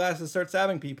shatters the glass and starts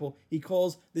stabbing people, he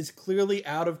calls this clearly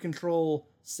out of control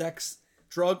sex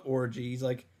drug orgy. He's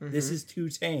like, this is too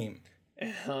tame.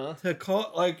 To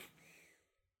call, like,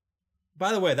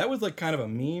 by the way, that was like kind of a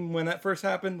meme when that first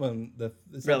happened, when this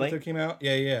episode came out.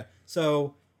 Yeah.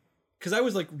 So, because I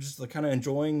was like just like kind of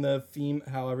enjoying the theme,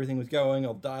 how everything was going,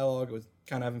 all the dialogue. I was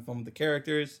kind of having fun with the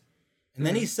characters, and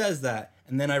then he says that,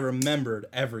 and then I remembered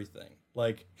everything.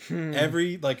 Like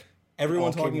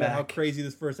everyone talking about how crazy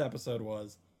this first episode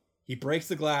was. He breaks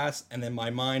the glass, and then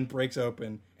my mind breaks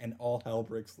open, and all hell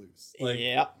breaks loose. Like,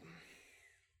 yeah.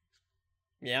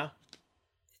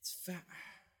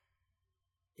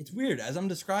 It's weird. As I'm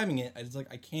describing it, I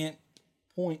can't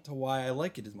point to why I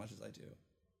like it as much as I do.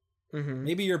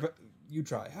 Maybe you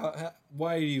try.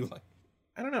 Why do you like it?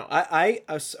 I don't know.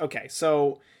 Okay.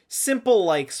 So simple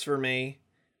likes for me.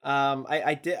 I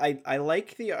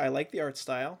like the art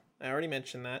style. I already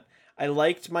mentioned that. I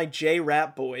liked my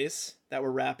J-rap boys that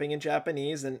were rapping in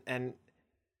Japanese and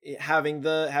having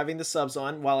the subs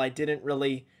on. While I didn't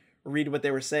really read what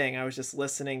they were saying, I was just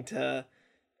listening to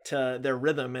their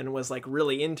rhythm and was like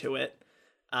really into it.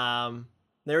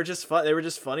 They were just fun. They were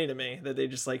just funny to me that they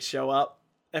just like show up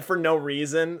and for no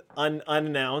reason,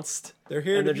 unannounced. They're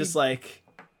here. And they're just like,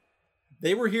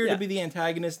 they were here to be the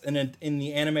antagonist, and in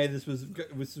the anime, this was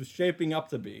shaping up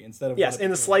to be instead of in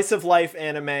the slice of life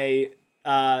anime.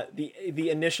 The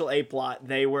initial A plot,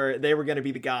 they were going to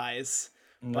be the guys,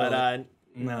 but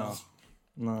no.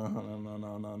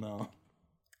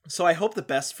 So I hope the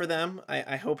best for them.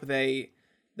 I hope they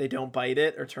don't bite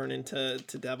it or turn into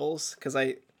devils, because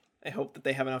I hope that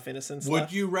they have enough innocence.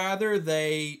 Would you rather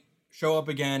they show up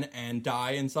again and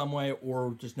die in some way,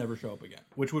 or just never show up again?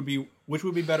 Which would be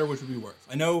better? Which would be worse?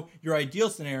 I know your ideal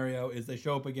scenario is they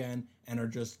show up again and are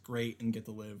just great and get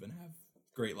to live and have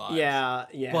great lives. Yeah.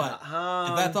 But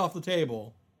if that's off the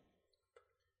table,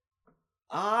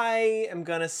 I'm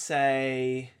gonna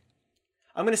say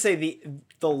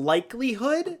the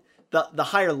likelihood, the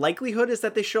higher likelihood is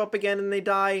that they show up again and they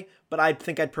die. But I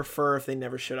think I'd prefer if they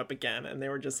never showed up again and they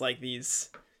were just like these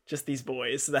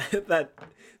boys that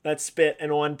spit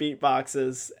and one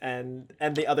beatboxes and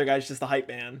the other guy's just the hype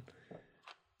man.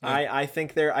 Yeah. I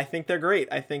think they're great.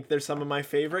 I think they're some of my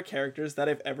favorite characters that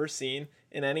I've ever seen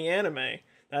in any anime.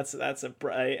 That's a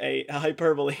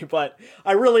hyperbole, but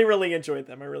I really enjoyed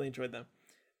them.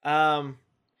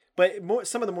 But But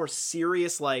some of the more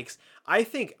serious likes, I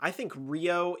think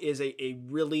Rio is a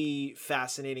really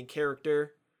fascinating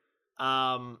character.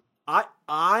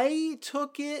 I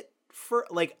took it for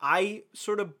like I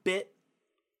sort of bit,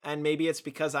 and maybe it's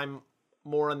because I'm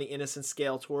more on the innocent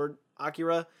scale toward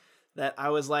Akira, that I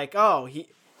was like, oh,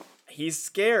 he's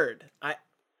scared. I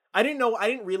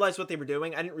didn't realize what they were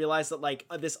doing. I didn't realize that like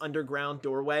this underground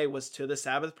doorway was to the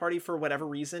Sabbath party for whatever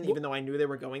reason, even though I knew they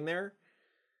were going there.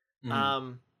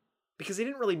 Because he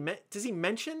didn't really does he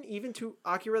mention even to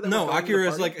Akira that no, we're going Akira to the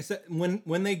is party? like I said,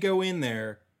 when they go in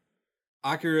there,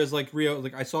 Akira is like, Rio,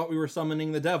 like, I thought we were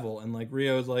summoning the devil, and like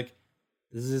Rio is like,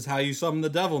 this is how you summon the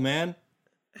devil, man.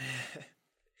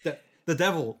 The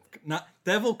devil, not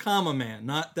devil, comma man,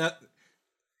 not that.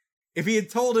 If he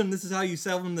had told him this is how you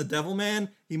summon the devil, man,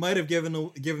 he might have given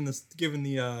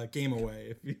the game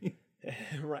away.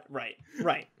 Right.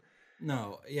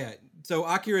 No, yeah. So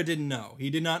Akira didn't know.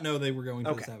 He did not know they were going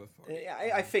to the Sabbath party.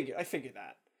 I figured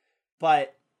that,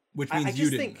 but which means you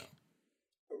didn't know.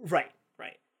 Right.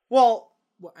 Well,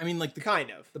 I mean, like kind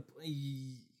of.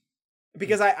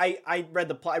 Because I read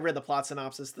the plot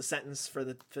synopsis, the sentence for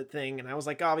the thing, and I was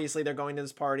like, obviously they're going to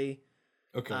this party.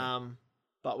 Okay.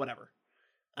 But whatever.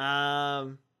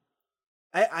 I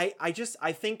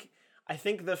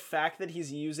think the fact that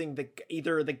he's using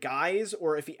either the guys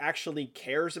or if he actually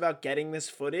cares about getting this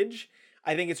footage,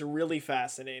 I think it's really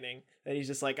fascinating that he's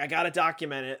just like, I gotta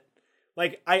document it.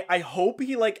 Like, I hope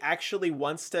he like actually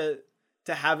wants to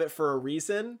have it for a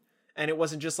reason, and it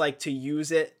wasn't just like to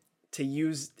get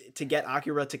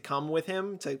Akira to come with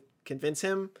him to convince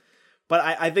him. But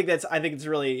I think it's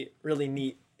really, really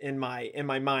neat in my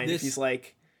mind. If he's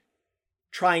like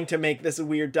trying to make this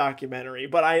weird documentary,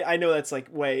 but I know that's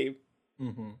like way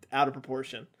out of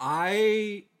proportion.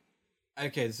 Okay,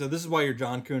 so this is why you're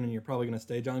John Kuhn, and you're probably gonna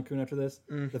stay John Kuhn after this.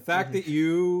 The fact that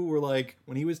you were like,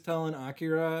 when he was telling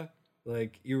Akira,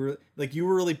 like you were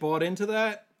really bought into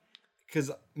that,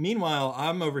 because meanwhile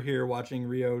I'm over here watching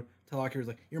Rio tell Akira,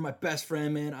 like, you're my best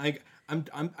friend, man.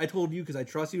 I told you because I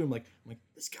trust you. I'm like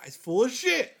this guy's full of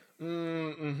shit.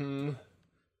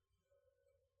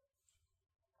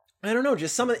 I don't know,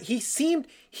 just some of he seemed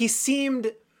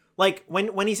like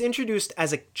when he's introduced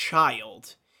as a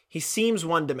child, he seems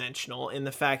one-dimensional in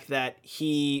the fact that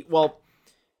the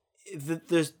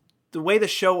way the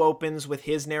show opens with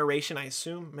his narration, I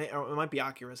assume, or it might be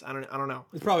Akira's. I don't know.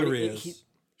 It's probably Rio's.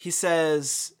 He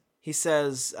says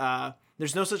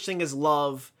there's no such thing as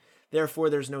love,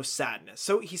 therefore there's no sadness.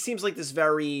 So he seems like this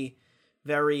very,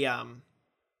 very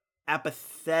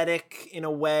apathetic in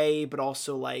a way, but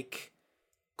also like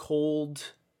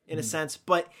cold in a sense.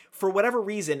 But for whatever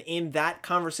reason, in that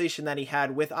conversation that he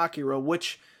had with Akira,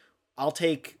 which I'll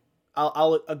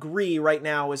agree right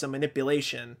now is a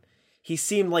manipulation, he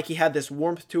seemed like he had this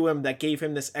warmth to him that gave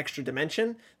him this extra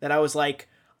dimension that I was like,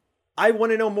 I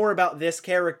want to know more about this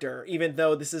character, even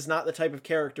though this is not the type of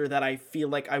character that I feel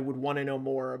like I would want to know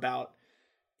more about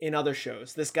in other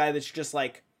shows. This guy that's just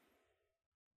like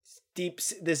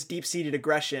this deep-seated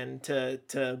aggression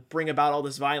to bring about all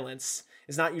this violence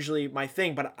is not usually my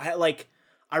thing, but I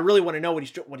really want to know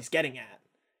what he's getting at.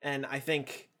 And I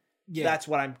think that's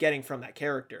what I'm getting from that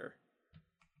character.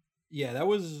 Yeah, that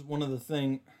was the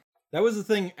thing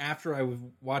after I was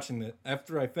watching it,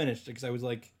 after I finished, because I was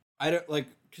like, I don't like,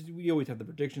 because we always have the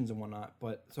predictions and whatnot,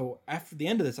 but so after the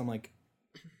end of this, I'm like,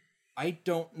 I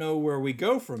don't know where we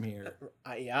go from here.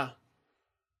 Yeah.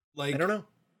 Like, I don't know.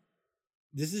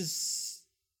 It's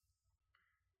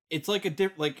like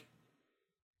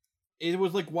it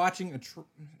was like watching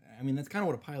I mean, that's kind of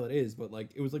what a pilot is, but like,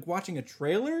 it was like watching a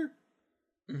trailer.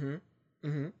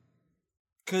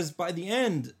 Because by the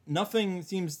end, nothing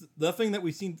that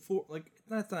we've seen before, like,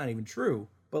 that's not even true,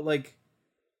 but like,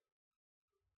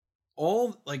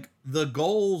 all like the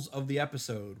goals of the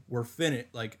episode were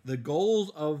finished. Like, the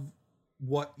goals of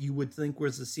what you would think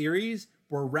was the series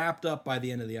were wrapped up by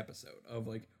the end of the episode. Of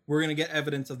like, we're gonna get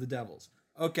evidence of the devils.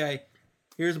 Okay,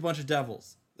 here's a bunch of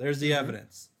devils. There's the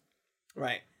evidence.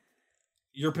 Right.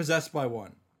 You're possessed by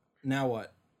one. Now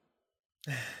what?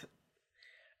 I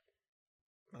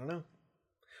don't know.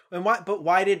 And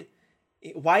why did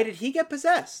he get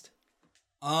possessed?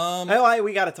 We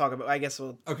got to talk about. I guess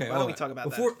we'll. Okay. Why don't we talk about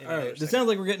that? All right. This sounds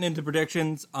like we're getting into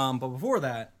predictions. But before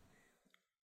that,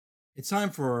 it's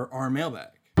time for our mailbag.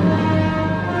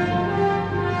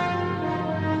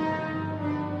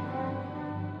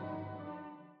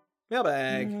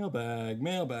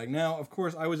 Mailbag. Now, of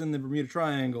course, I was in the Bermuda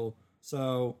Triangle,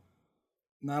 so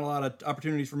not a lot of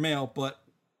opportunities for mail, but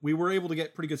we were able to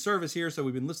get pretty good service here, so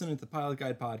we've been listening to the Pilot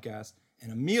Guide podcast,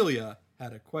 and Amelia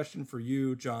had a question for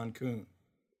you, John Kuhn.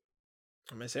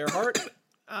 Miss Earhart,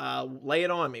 Lay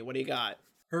it on me. What do you got?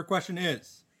 Her question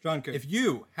is, Jonka, if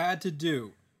you had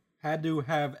to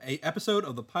have a episode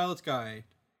of The Pilot's Guide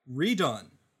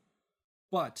redone,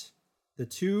 but the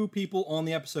two people on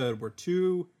the episode were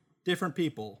two different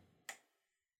people,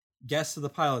 guests of The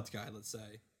Pilot's Guide, let's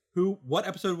say, what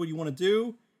episode would you want to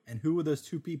do, and who would those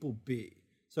two people be?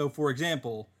 So, for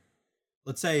example,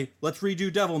 let's redo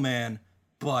Devilman,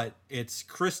 but it's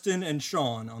Kristen and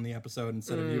Sean on the episode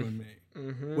instead of you and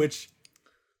me, which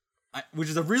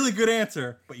is a really good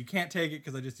answer, but you can't take it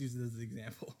because I just used it as an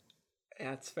example.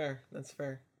 Yeah, that's fair. That's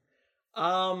fair.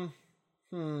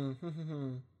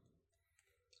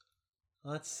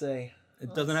 Let's see.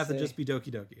 It doesn't have to just be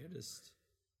Doki Doki.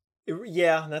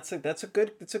 Yeah, that's a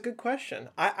good question.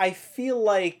 I feel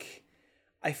like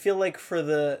for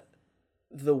the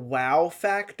wow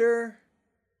factor,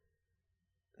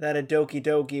 that a Doki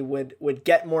Doki would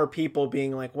get more people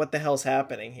being like, what the hell's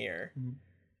happening here?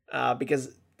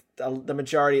 Because the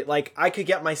majority, like, I could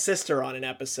get my sister on an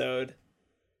episode,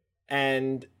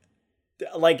 and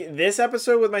like this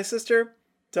episode with my sister,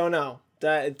 don't know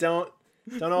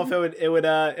if it would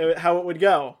how it would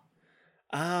go.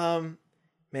 Man,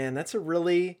 that's a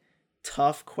really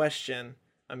tough question,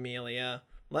 Amelia.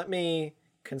 Let me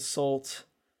consult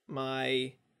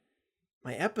my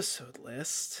episode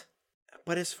list.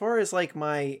 But as far as like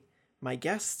my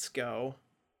guests go,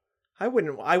 I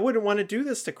wouldn't want to do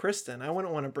this to Kristen. I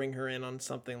wouldn't want to bring her in on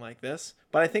something like this.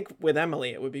 But I think with Emily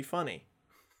it would be funny.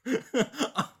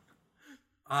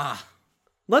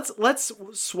 Let's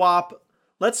swap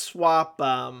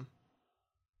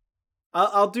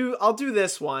I'll do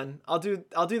this one. I'll do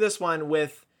this one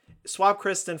with swap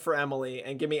Kristen for Emily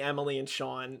and give me Emily and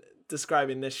Sean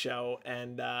describing this show,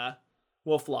 and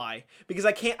we'll fly, because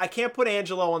I can't put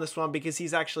Angelo on this one because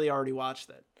he's actually already watched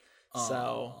it.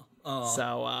 So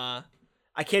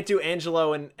I can't do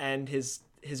Angelo and his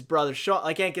brother Sean.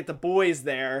 I can't get the boys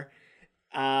there.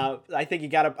 I think I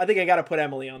gotta put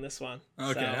Emily on this one.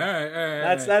 Okay, so, all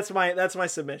right. That's my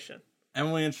submission.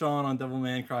 Emily and Sean on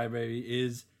Devilman Crybaby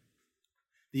is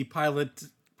the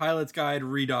Pilot's Guide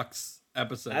Redux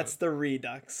episode. That's the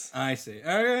Redux. I see.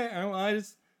 Okay, well,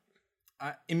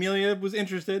 Amelia was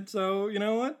interested, so you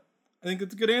know what? I think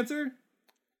it's a good answer.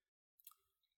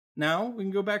 Now we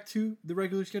can go back to the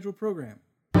regular scheduled program.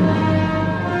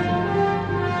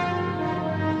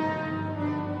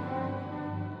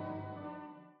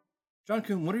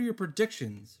 John-kun, what are your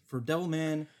predictions for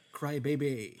Devilman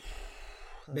Crybaby?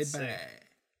 Let's see.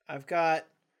 I've got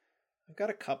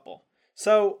a couple.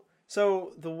 So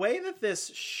the way that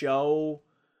this show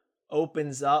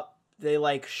opens up, they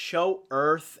like show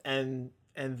Earth and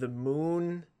the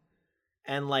moon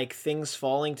and like things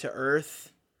falling to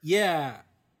Earth. Yeah.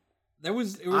 It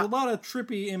was a lot of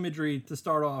trippy imagery to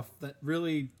start off that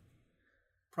really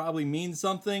probably means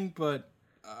something, but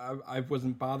I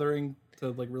wasn't bothering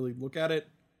to like really look at it.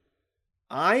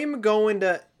 I'm going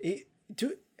to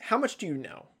how much do you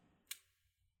know?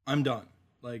 I'm done.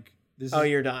 Like this. Oh,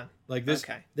 you're done. Like this.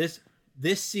 Okay. This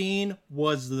scene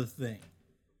was the thing.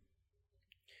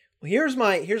 Well, here's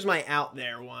my out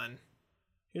there one.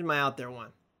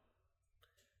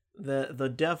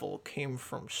 The devil came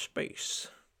from space.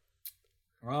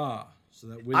 So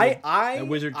that wizard,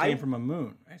 wizard came from a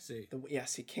moon. I see.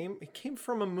 Yes, he came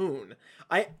from a moon.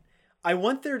 I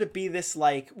want there to be this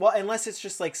like, well, unless it's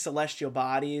just like celestial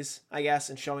bodies, I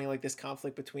guess, and showing like this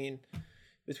conflict between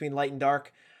light and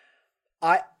dark.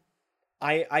 I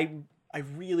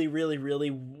really, really,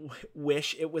 really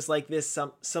wish it was like this,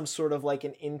 some sort of like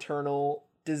an internal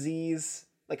disease,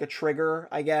 like a trigger,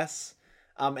 I guess,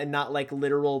 and not like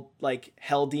literal like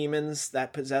hell demons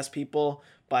that possess people.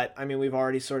 But I mean, we've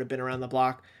already sort of been around the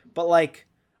block. But like,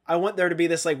 I want there to be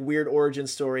this like weird origin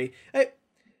story. Like,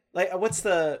 what's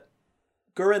the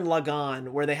Gurren Lagann,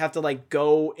 where they have to like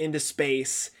go into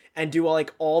space and do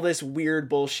all this weird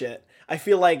bullshit. I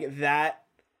feel like that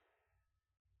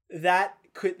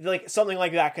could, like, something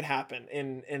like that could happen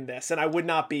in this, and I would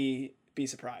not be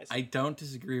surprised. I don't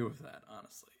disagree with that,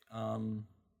 honestly.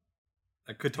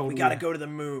 That could totally. We got to go to the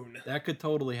moon. That could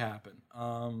totally happen.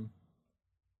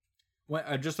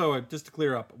 Just to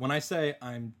clear up, when I say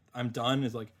I'm done,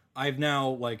 is like I've now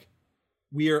like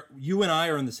you and I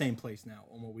are in the same place now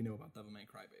on what we know about Devilman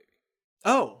Crybaby.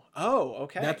 Oh,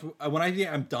 okay. That's when I say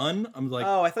I'm done. I'm like,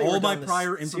 I thought all my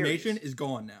prior information is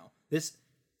gone now. This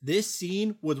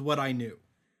scene was what I knew.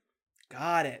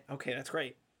 Got it. Okay, that's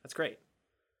great.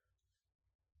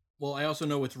 Well, I also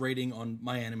know its rating on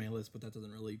my anime list, but that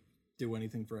doesn't really do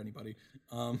anything for anybody.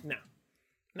 No.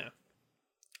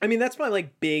 I mean, that's my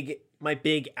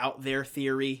big out there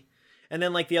theory. And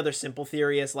then like the other simple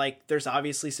theory is like there's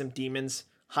obviously some demons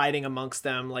hiding amongst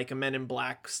them like a Men in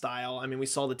Black style. I mean, we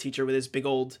saw the teacher with his big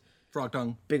old frog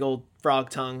tongue.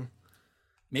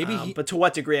 Maybe but to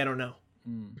what degree, I don't know.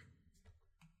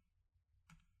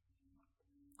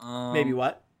 Maybe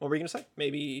what? What were you gonna say?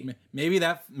 Maybe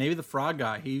the frog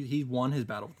guy. He won his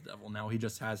battle with the devil. Now he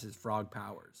just has his frog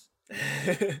powers.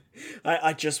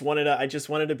 I just wanted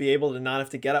to be able to not have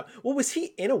to get up. Well, was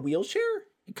he in a wheelchair?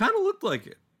 It kind of looked like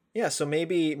it. Yeah, so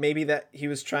maybe that he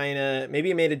was trying to, maybe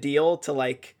he made a deal to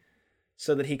like,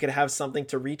 so that he could have something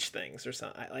to reach things or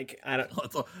something. I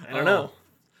don't know.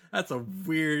 That's a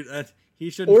weird. He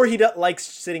shouldn't. Or he likes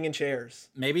sitting in chairs.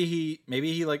 Maybe he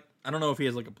like, I don't know if he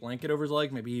has like a blanket over his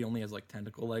leg. Maybe he only has like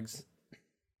tentacle legs.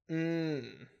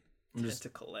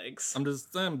 Tentacle legs. I'm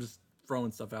just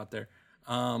throwing stuff out there.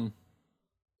 I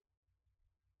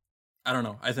don't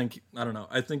know. I think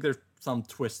there's some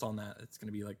twist on that. It's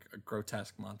gonna be like a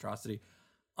grotesque monstrosity.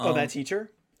 That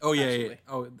teacher? Oh yeah, absolutely.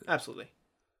 Yeah. Oh, absolutely.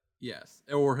 Yes,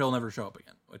 or he'll never show up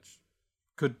again, which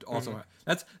could also happen.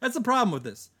 That's the problem with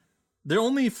this. There are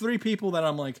only 3 people that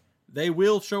I'm like, they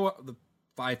will show up. The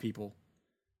 5 people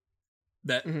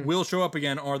that will show up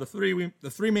again are the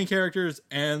 3 main characters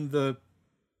and the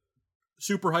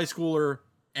super high schooler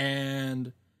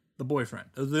and the boyfriend.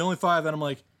 Those are the only 5 that I'm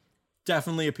like,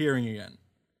 definitely appearing again.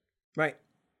 Right.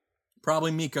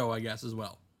 Probably Miko, I guess, as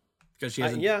well, because she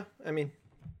has. Yeah, I mean,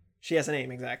 she has a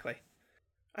name exactly.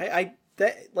 I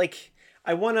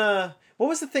wanna. What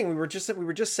was the thing we were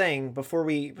just saying before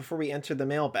we entered the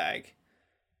mailbag?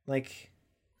 Like,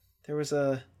 there was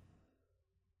a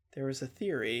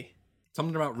theory.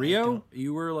 Something about Rio?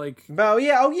 You were like, oh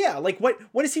yeah. Like, what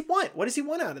does he want? What does he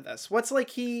want out of this? What's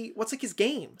his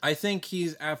game? I think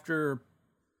he's after.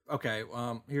 Okay,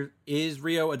 here is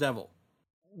Rio a devil?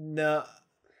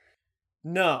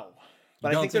 No,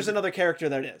 but I think there's another character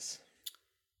that is.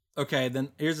 Okay, then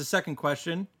here's the second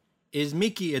question: is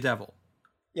Miki a devil?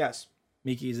 Yes,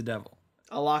 Miki is a devil.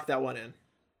 I'll lock that one in.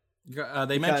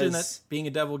 They mentioned that being a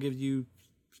devil gives you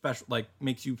special, like,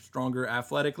 makes you stronger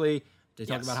athletically. They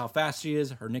talk about how fast she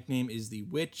is. Her nickname is the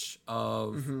Witch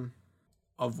of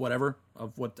whatever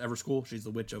school. She's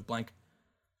the Witch of blank.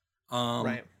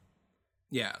 Right.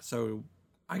 Yeah, so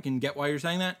I can get why you're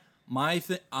saying that. I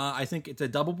think it's a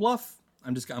double bluff.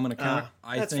 I'm going to count.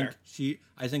 I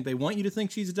think they want you to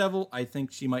think she's a devil. I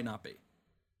think she might not be.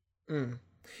 You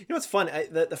know what's fun?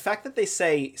 The fact that they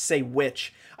say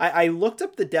witch. I looked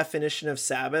up the definition of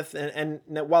Sabbath, and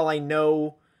while I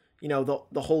know,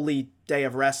 the holy day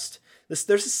of rest,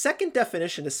 there's a second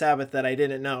definition to Sabbath that I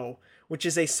didn't know, which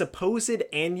is a supposed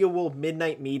annual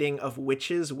midnight meeting of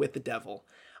witches with the devil.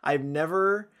 I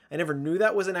never knew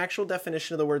that was an actual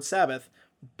definition of the word Sabbath,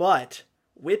 but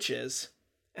witches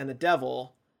and the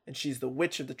devil, and she's the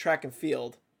witch of the track and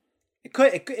field.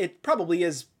 It probably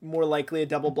is more likely a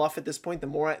double bluff at this point. The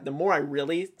more I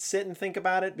really sit and think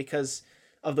about it, because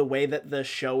of the way that the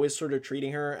show is sort of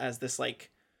treating her as this like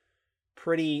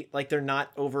pretty, like they're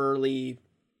not overly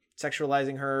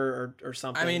sexualizing her or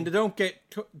something. I mean, don't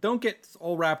get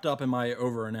all wrapped up in my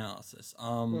over analysis.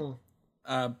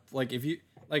 Like if you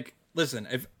like, listen,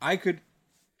 if I could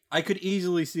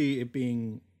easily see it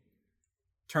being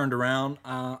turned around.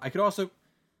 I could also,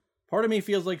 part of me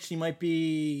feels like she might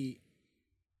be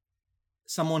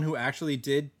someone who actually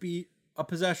did beat a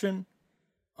possession.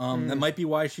 That might be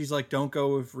why she's like, don't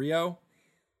go with Rio.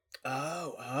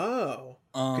 Oh.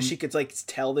 Because she could like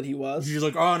tell that he was. She's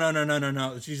like, oh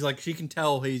no. She's like, she can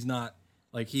tell he's not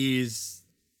like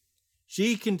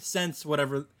she can sense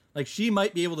whatever. Like she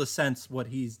might be able to sense what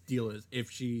his deal is if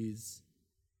she's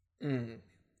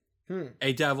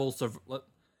a devil.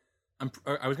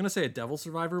 I was gonna say a devil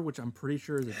survivor, which I'm pretty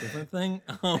sure is a different thing.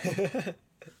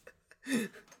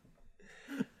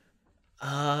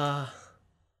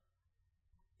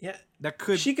 Yeah, that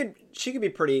could. She could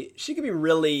be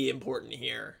really important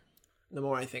here. The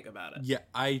more I think about it. Yeah,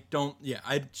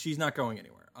 she's not going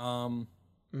anywhere.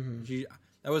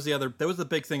 That was the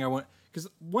big thing I want, because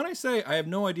when I say I have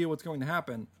no idea what's going to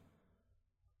happen,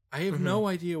 I have no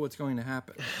idea what's going to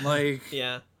happen. Like,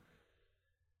 yeah,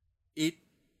 it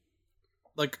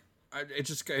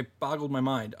boggled my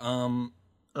mind. I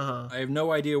have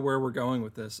no idea where we're going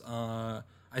with this. I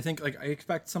think I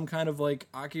expect some kind of like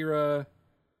Akira,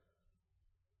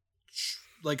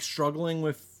 like struggling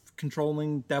with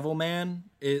controlling Devil Man.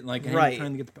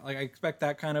 Trying to get. I expect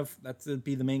that to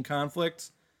be the main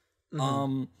conflict.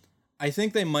 I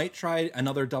think they might try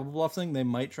another double bluff thing. They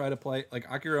might try to play like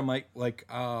Akira might with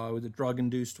a drug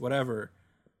induced whatever.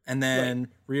 And then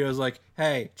Rio's like,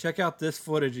 hey, check out this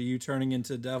footage of you turning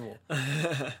into devil.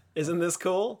 Isn't this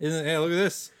cool? Hey, look at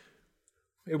this.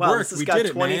 It wow, worked. This has got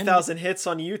 20,000 hits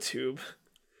on YouTube.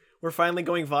 We're finally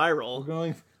going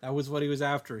viral. That was what he was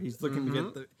after. He's looking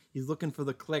to get he's looking for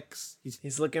the clicks.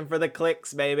 He's looking for the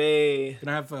clicks, baby.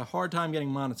 Gonna have a hard time getting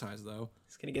monetized though.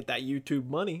 He's gonna get that YouTube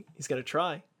money. He's gonna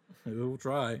try. We'll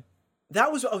try.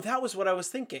 That was what I was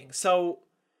thinking. So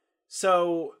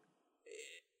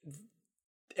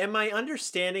am I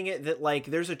understanding it that like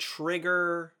there's a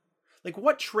trigger? Like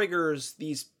what triggers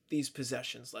these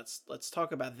possessions? Let's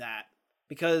talk about that,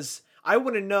 because I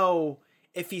want to know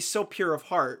if he's so pure of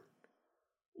heart.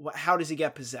 How does he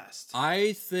get possessed?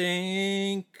 I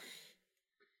think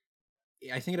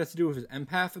it has to do with his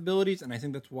empath abilities, and I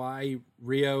think that's why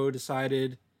Rio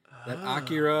decided that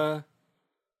Akira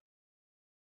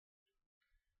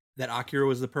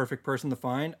was the perfect person to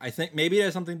find. I think maybe it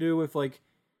has something to do with like.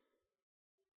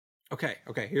 Okay.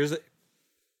 Here's a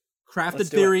crafted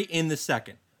theory in the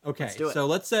second. Okay, so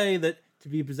let's say that to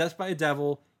be possessed by a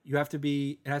devil, it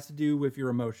has to do with your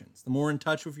emotions. The more in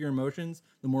touch with your emotions,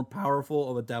 the more powerful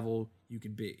of a devil you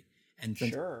could be. And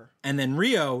and then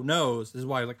Rio knows, this is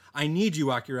why he's like, I need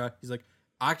you, Akira. He's like,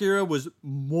 Akira was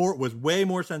way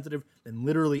more sensitive than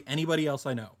literally anybody else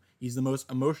I know. He's the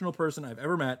most emotional person I've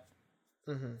ever met.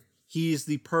 Mm-hmm. He's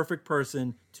the perfect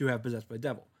person to have possessed by a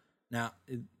devil. Now,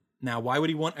 why would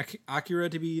he want Akira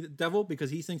to be the devil? Because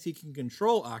he thinks he can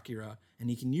control Akira and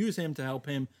he can use him to help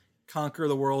him conquer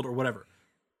the world or whatever.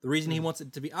 The reason he wants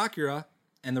it to be Akira,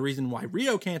 and the reason why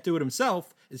Rio can't do it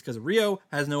himself, is because Rio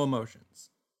has no emotions.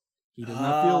 He does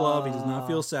not feel love. He does not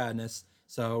feel sadness.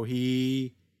 So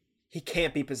he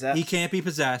can't be possessed. He can't be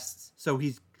possessed. So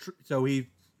he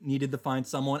needed to find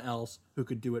someone else who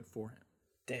could do it for him.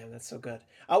 Damn, that's so good.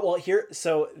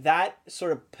 So that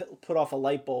sort of put off a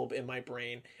light bulb in my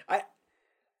brain.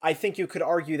 I think you could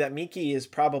argue that Miki is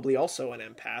probably also an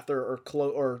empath,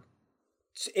 or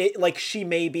like she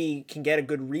maybe can get a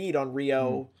good read on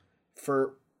Rio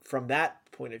from that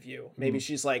point of view. Maybe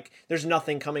she's like, there's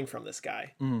nothing coming from this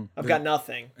guy. I've got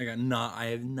nothing. I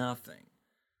have nothing.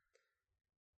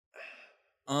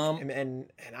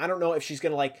 And I don't know if she's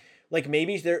gonna like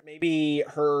maybe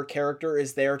her character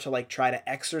is there to like try to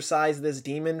exorcise this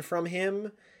demon from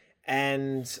him,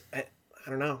 and I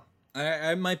don't know.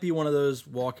 I might be one of those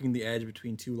walking the edge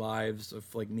between two lives of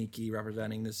like Miki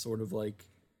representing this sort of like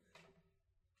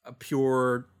a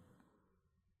pure,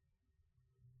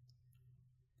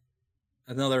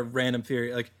 another random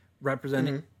theory, like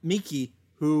representing Miki,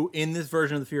 who in this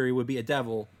version of the theory would be a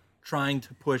devil trying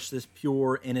to push this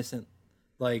pure, innocent,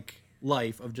 like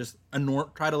life of just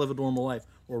try to live a normal life,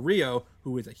 or Rio,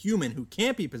 who is a human who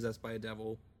can't be possessed by a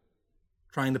devil,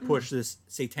 trying to push this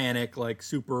satanic, like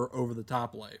super over the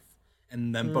top life,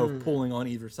 and then both pulling on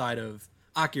either side of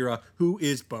Akira, who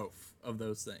is both of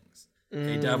those things,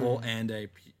 a devil and a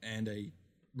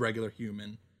regular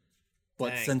human.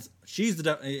 But since she's the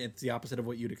devil, it's the opposite of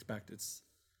what you'd expect.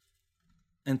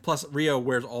 And plus Rio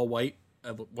wears all white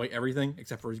everything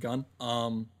except for his gun,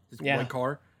 his white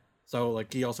car. So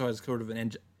like he also has sort of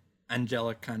an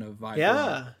angelic kind of vibe.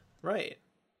 Yeah, right.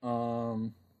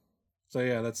 So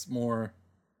yeah, that's more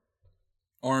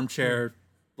armchair,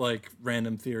 like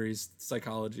random theories,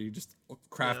 psychology, just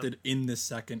crafted in this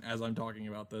second as I'm talking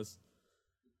about this.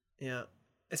 Yeah,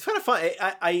 it's kind of fun.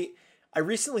 I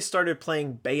recently started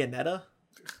playing Bayonetta,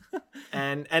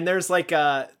 and there's like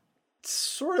a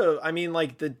sort of, I mean,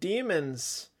 like the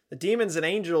demons and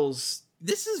angels.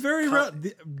 This is very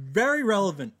very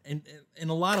relevant in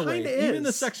a lot of ways. Even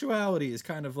the sexuality is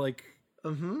kind of like.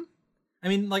 I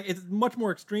mean, like it's much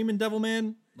more extreme in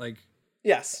Devilman. Like,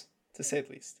 yes, to say the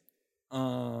least.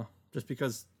 Just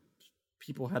because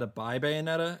people had to buy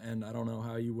Bayonetta, and I don't know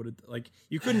how you would have, like,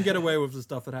 you couldn't get away with the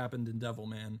stuff that happened in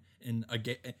Devilman in a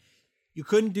game. You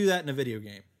couldn't do that in a video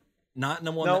game, not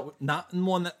in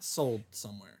one that sold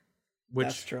somewhere. Which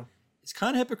that's true. It's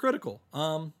kind of hypocritical.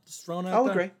 Just throwing out. I'll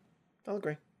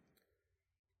agree.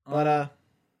 But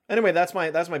anyway, that's my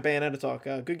Bayonetta talk.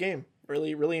 Good game.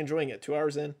 Really enjoying it. 2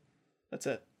 hours in. That's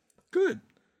it. Good.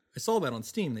 I saw that on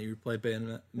Steam that you played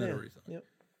Bayonetta recently.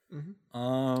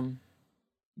 Yep.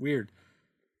 Weird.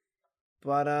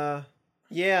 But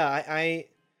yeah, I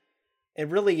it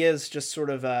really is just sort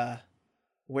of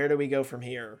where do we go from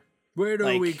here? Where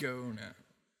do we go now?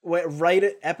 Right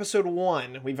at episode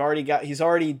 1, Rio's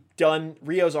already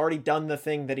done the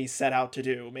thing that he set out to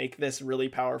do, make this really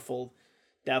powerful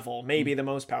devil, maybe the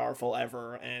most powerful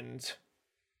ever, and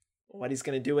what he's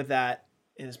going to do with that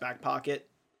in his back pocket,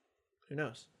 who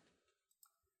knows?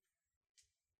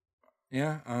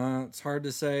 Yeah, it's hard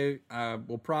to say.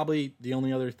 Well, probably the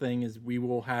only other thing is we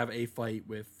will have a fight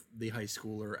with the high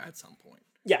schooler at some point.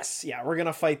 Yes, yeah, we're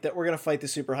gonna fight the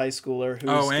super high schooler who's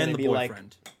and gonna the be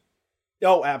boyfriend.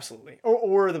 Oh, absolutely.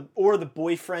 Or the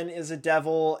boyfriend is a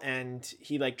devil and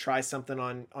he like tries something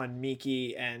on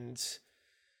Miki and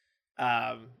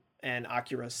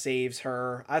Akira saves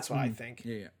her. That's what I think.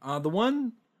 Yeah. The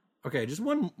one. Okay, just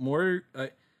one more.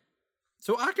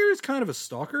 So Akira is kind of a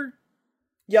stalker.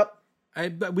 Yep.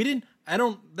 But we didn't. I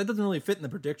don't. That doesn't really fit in the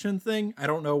prediction thing. I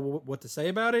don't know what to say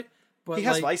about it. But He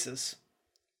has vices.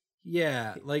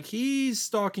 Yeah, like he's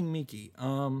stalking Miki.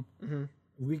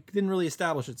 We didn't really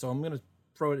establish it, so I'm gonna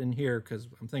throw it in here because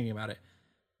I'm thinking about it.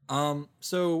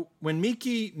 So when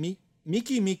Miki,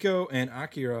 Miko, and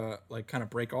Akira like kind of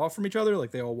break off from each other,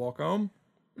 like they all walk home,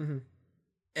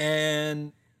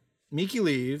 and Miki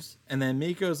leaves, and then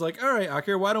Miko's like, "All right,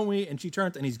 Akira, why don't we?" And she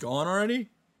turns, and he's gone already.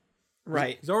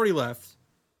 Right. He's already left,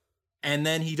 and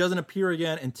then he doesn't appear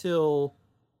again until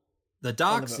the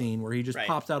dock scene where he just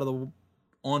pops out of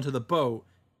onto the boat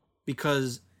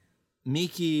because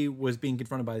Miki was being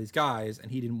confronted by these guys and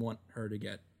he didn't want her to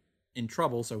get in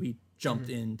trouble, so he jumped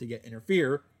in to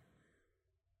interfere,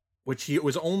 which he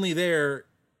was only there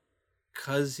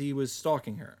because he was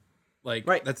stalking her. Like,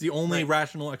 that's the only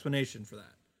rational explanation for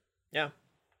that. Yeah.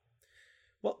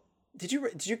 Well, did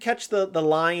you catch the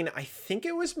line? I think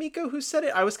it was Miko who said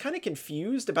it. I was kind of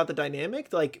confused about the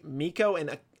dynamic. Like, Miko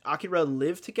and Akira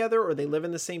live together, or they live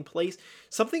in the same place.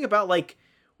 Something about like,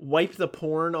 wipe the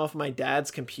porn off my dad's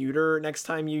computer next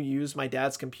time you use my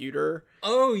dad's computer.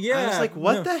 Oh yeah. I was like,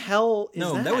 what the hell is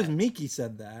that? No, that was Miki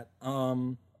said that.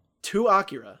 To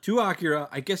Akira.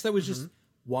 I guess that was just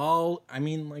while, I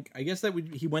mean, like, I guess that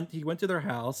he went to their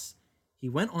house. He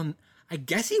went on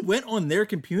their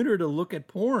computer to look at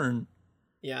porn.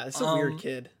 Yeah, it's a weird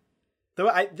kid.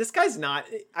 Though this guy's not,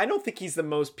 I don't think he's the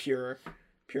most pure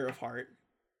of heart.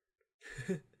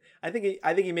 I think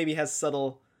he maybe has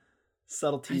subtleties.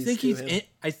 I think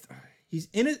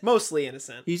he's mostly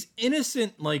innocent. He's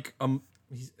innocent, like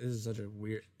this is such a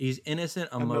weird. He's innocent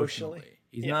emotionally.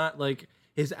 He's not like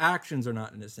his actions are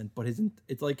not innocent, but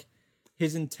it's like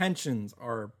his intentions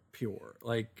are pure.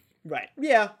 Like right,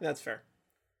 yeah, that's fair.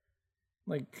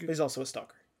 Like he's also a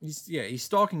stalker. He's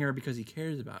stalking her because he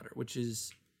cares about her, which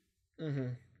is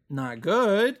not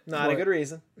good. Not a good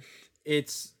reason.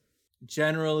 It's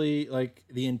generally like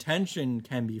the intention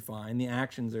can be fine, the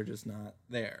actions are just not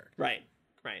there. Right.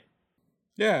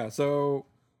 Yeah, so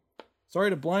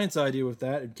sorry to blindside you with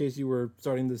that in case you were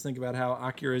starting to think about how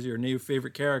Akira is your new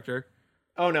favorite character.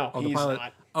 Oh no, he's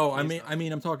not. Oh, I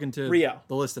mean I'm talking to Rio,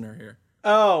 the listener here.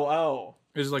 Oh.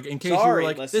 It's like in case you were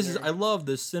like, listener. I love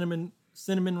this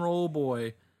cinnamon roll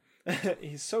boy.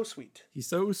 He's so sweet. He's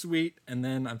so sweet, and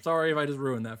then I'm sorry if I just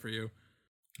ruined that for you.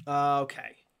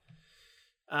 Okay.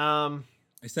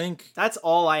 I think that's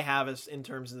all I have is in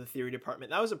terms of the theory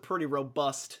department. That was a pretty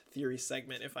robust theory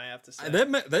segment, if I have to say.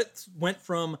 That went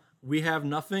from we have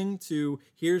nothing to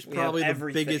here's probably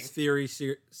the biggest theory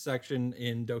section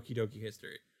in Doki Doki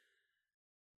history.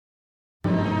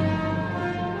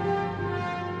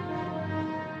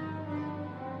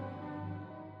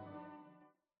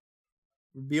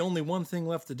 Be only one thing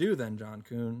left to do then, John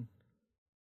Kuhn.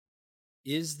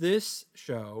 Is this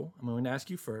show, I'm going to ask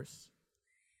you first,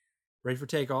 ready for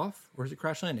takeoff, or is it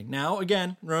crash landing? Now,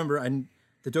 again, remember,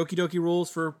 the Doki Doki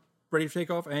rules for ready for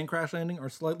takeoff and crash landing are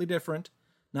slightly different.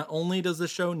 Not only does the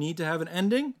show need to have an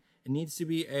ending, it needs to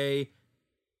be a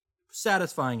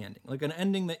satisfying ending, like an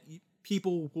ending that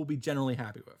people will be generally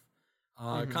happy with.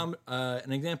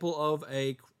 An example of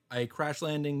a crash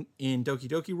landing in Doki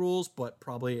Doki rules, but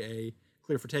probably a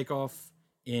clear for takeoff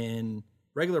in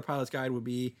regular Pilot's Guide would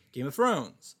be Game of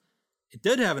Thrones. It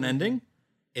did have an ending.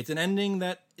 It's an ending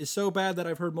that is so bad that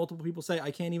I've heard multiple people say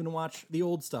I can't even watch the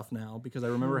old stuff now because I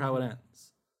remember how it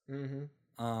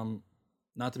ends.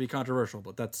 Not to be controversial,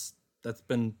 but that's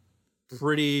been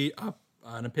pretty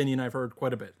an opinion I've heard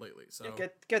quite a bit lately. So yeah,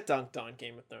 get dunked on,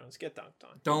 Game of Thrones. Get dunked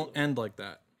on. Don't end like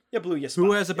that. Yeah, blew your spot.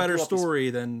 Who has a better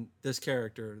story than this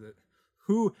character?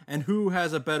 Who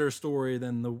has a better story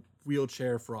than the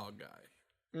wheelchair frog guy?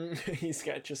 He's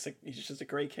just a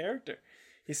great character.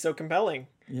 He's so compelling.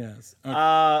 Yes.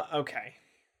 Okay.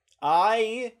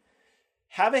 I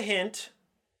have a hint.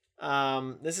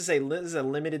 This is a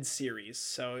limited series,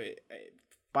 so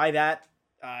by that,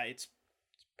 it's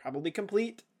probably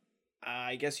complete.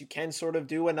 I guess you can sort of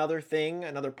do another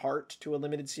part to a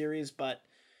limited series, but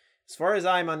as far as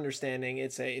I'm understanding,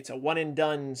 it's a one and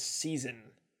done season.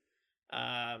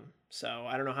 So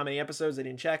I don't know how many episodes, I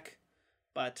didn't check,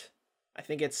 but I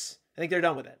think they're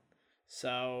done with it.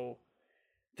 So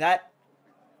that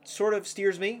sort of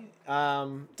steers me.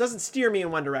 Doesn't steer me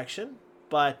in one direction,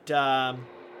 but I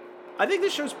think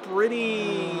this show's pretty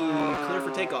clear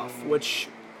for takeoff, which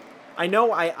I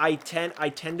know I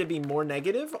tend to be more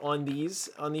negative on these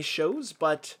shows,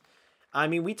 but I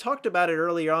mean, we talked about it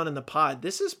earlier on in the pod.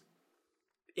 This is,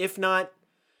 if not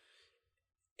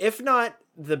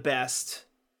the best,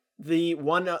 the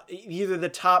one, either the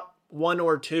top 1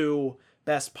 or 2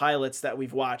 best pilots that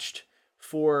we've watched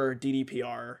for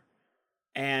DDPR.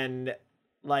 And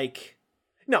like,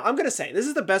 no, I'm going to say this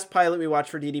is the best pilot we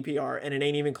watched for DDPR, and it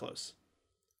ain't even close.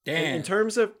 Damn. In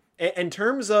terms of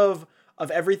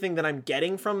everything that I'm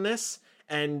getting from this,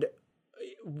 and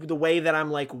the way that I'm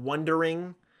like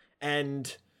wondering,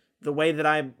 and the way that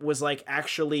I was like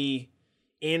actually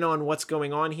in on what's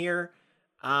going on here,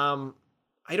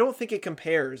 I don't think it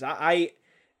compares. I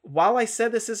while I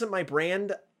said this isn't my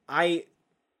brand, I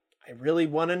really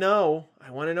want to know.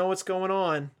 I want to know what's going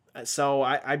on. So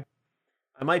I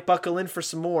might buckle in for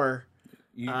some more.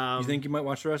 You think you might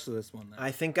watch the rest of this one? Then? I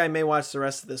think I may watch the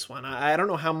rest of this one. I don't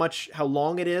know how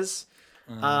long it is.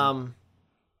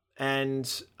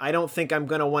 And I don't think I'm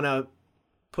going to want to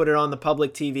put it on the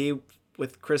public TV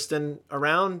with Kristen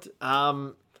around.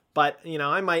 But you know,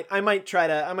 I might try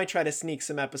to sneak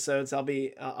some episodes. I'll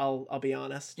be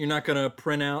honest. You're not gonna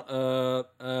print out a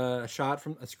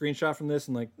screenshot from this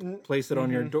and like place it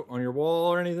on your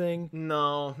wall or anything.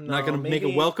 No. Not gonna make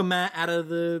a welcome mat out of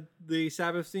the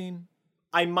Sabbath scene.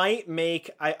 I might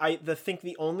make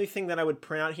the only thing that I would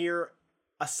print out here,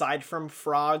 aside from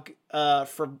Frog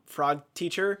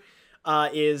Teacher,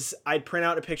 is I'd print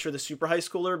out a picture of the super high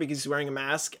schooler because he's wearing a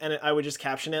mask, and I would just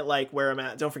caption it like, "Wear a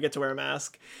mask. Don't forget to wear a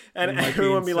mask." And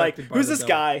everyone would be like, "Who's this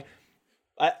guy?"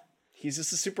 He's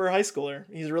just a super high schooler.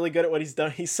 He's really good at what he's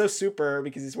done. He's so super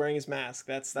because he's wearing his mask.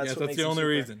 That's the only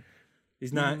reason.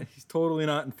 He's not. Mm-hmm. He's totally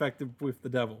not infected with the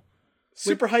devil.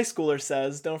 Super high schooler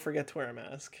says, "Don't forget to wear a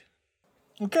mask."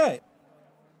 Okay.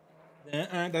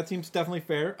 That seems definitely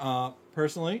fair.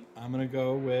 Personally, I'm gonna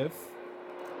go with.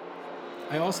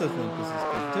 I also think this is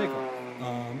a good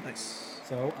takeaway. Nice.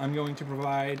 So I'm going to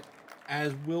provide,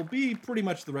 as will be pretty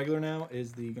much the regular now,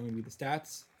 going to be the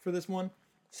stats for this one.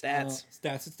 Stats.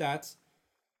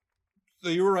 So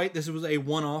you were right. This was a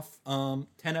one-off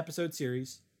 10-episode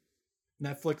series,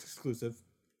 Netflix exclusive.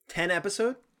 10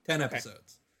 episode? 10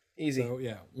 episodes. Easy. So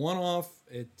yeah, one-off.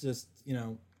 It just,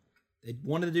 they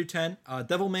wanted to do 10.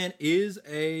 Devilman is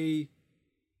a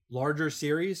larger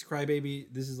series. Crybaby,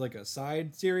 this is like a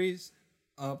side series.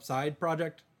 Side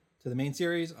project to the main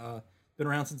series. Been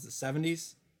around since the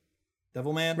 70s.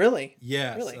 Devilman. Really?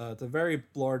 Yes. Really? It's a very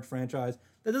large franchise.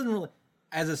 That doesn't really,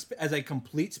 as a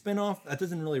complete spin-off, that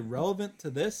isn't really relevant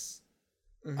to this.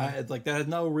 Mm-hmm. That has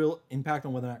no real impact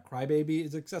on whether or not Crybaby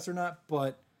is a success or not.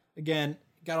 But again,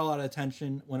 got a lot of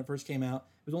attention when it first came out.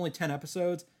 It was only 10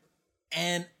 episodes.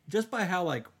 And just by how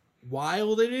like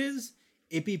wild it is,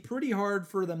 it'd be pretty hard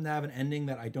for them to have an ending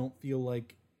that I don't feel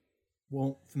like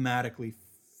won't thematically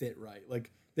fit right.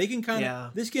 Like they can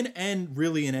this can end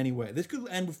really in any way. This could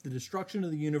end with the destruction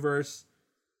of the universe.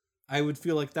 I would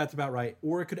feel like that's about right.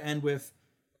 Or it could end with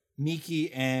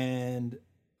Miki and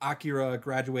Akira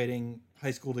graduating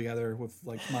high school together with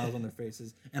like smiles on their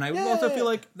faces. And I would also feel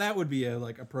like that would be a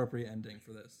like appropriate ending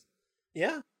for this.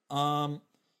 Yeah.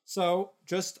 So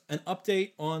just an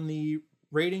update on the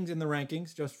ratings and the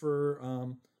rankings just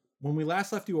for when we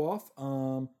last left you off.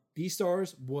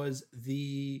 Beastars was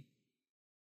the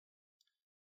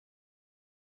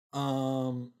it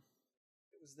was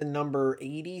the number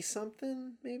 80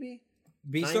 something, maybe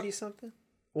 90 something,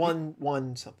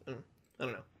 one something. I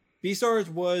don't know. Beastars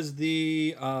was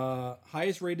the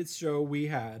highest rated show we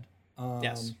had.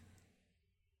 Yes.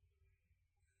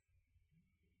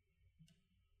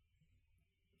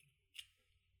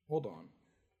 Hold on.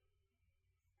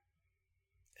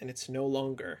 And it's no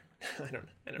longer. I don't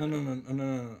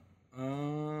know.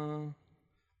 No.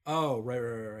 Oh,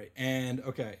 right. And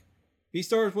okay.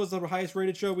 Beastars was the highest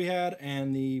rated show we had,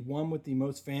 and the one with the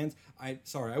most fans. I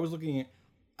was looking at.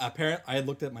 Apparently, I had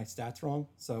looked at my stats wrong,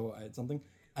 so I had something.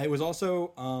 It was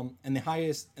also and the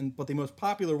highest, but the most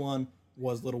popular one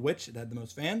was Little Witch. It had the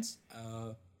most fans.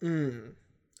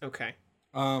 Okay.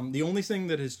 The only thing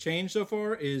that has changed so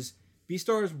far is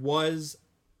Beastars was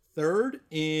third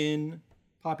in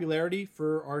popularity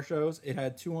for our shows. It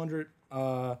had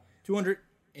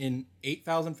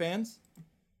 208,000 fans.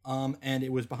 And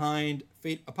it was behind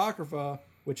Fate Apocrypha,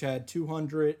 which had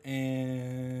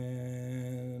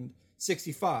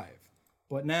 265.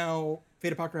 But now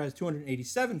Fate Apocrypha has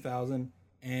 287,000,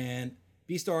 and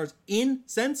Beastars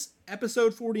since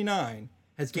episode 49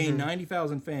 has gained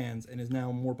 90,000 fans and is now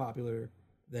more popular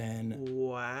than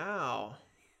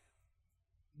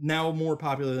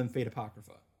Fate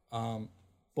Apocrypha.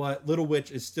 But Little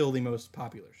Witch is still the most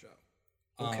popular show.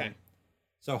 Okay.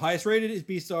 So highest rated is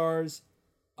Beastars.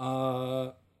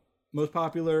 Most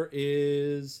popular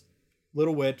is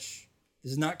Little Witch.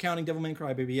 This is not counting Devilman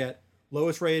Crybaby yet.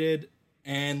 Lowest rated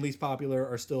and least popular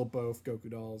are still both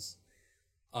Goku Dolls,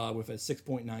 with a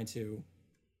 6.92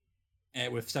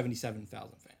 and with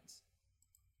 77,000 fans.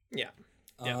 Yeah.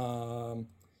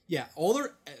 Yeah. All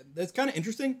their that's kind of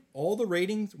interesting. All the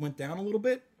ratings went down a little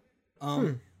bit,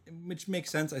 which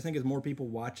makes sense. I think as more people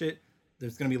watch it,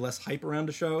 there's going to be less hype around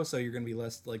the show, so you're going to be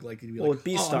less likely to be like, with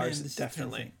Beastars,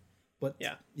 definitely. But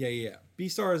yeah.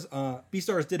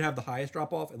 Beastars did have the highest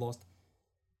drop off. It lost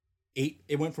 8.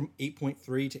 It went from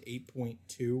 8.3 to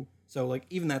 8.2. So like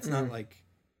even that's not like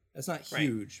that's not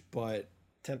huge, but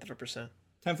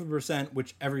 10%,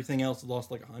 which everything else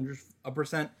lost like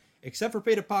 100%, except for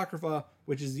Fate Apocrypha,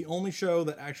 which is the only show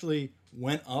that actually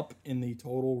went up in the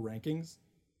total rankings.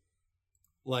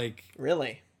 Like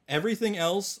really, everything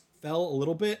else fell a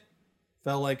little bit,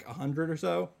 fell like 100 or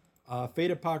so.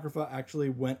 Fate Apocrypha actually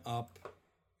went up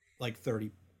like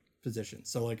 30 positions.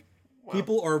 So like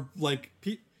people are like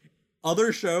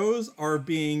other shows are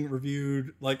being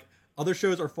reviewed, like other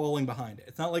shows are falling behind it.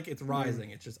 It's not like it's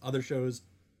rising. It's just other shows,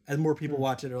 as more people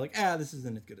watch it, are like, this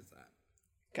isn't as good as that.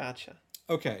 Gotcha.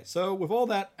 Okay, so with all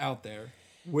that out there,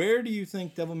 where do you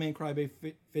think Devilman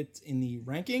Crybaby fits in the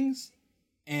rankings?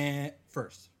 And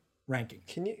first, ranking.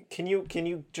 Can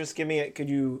you just give me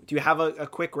do you have a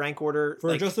quick rank order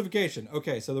for justification?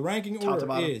 Okay, so the ranking order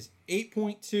is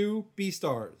 8.2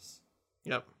 Beastars.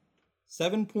 Yep.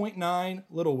 7.9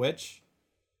 Little Witch,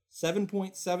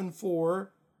 7.74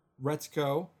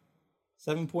 Retsuko,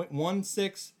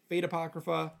 7.16 Fate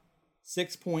Apocrypha,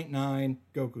 6.9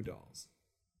 Goku Dolls.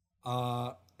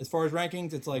 As far as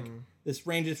rankings, it's like this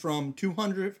ranges from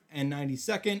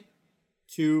 292nd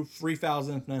to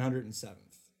 3,907th.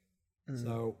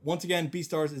 So once again,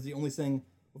 Beastars is the only thing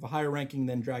with a higher ranking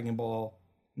than Dragon Ball,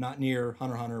 not near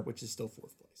Hunter x Hunter, which is still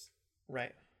 4th place.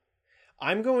 Right.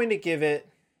 I'm going to give it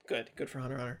good for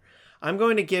Hunter x Hunter. I'm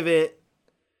going to give it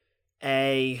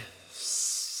a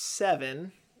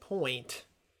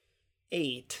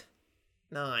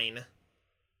 7.89.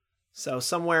 So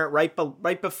somewhere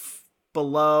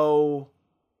below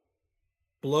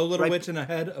Little Witch and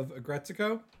ahead of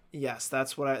Agretsuko? Yes,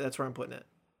 that's where I'm putting it.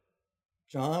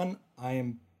 John, I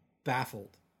am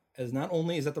baffled. As not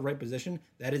only is that the right position,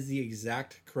 that is the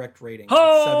exact correct rating.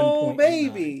 Oh,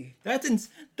 baby! That's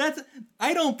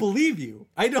I don't believe you.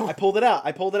 I pulled it out.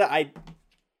 The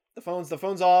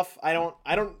phone's off. I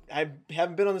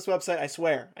haven't been on this website. I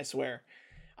swear.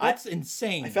 That's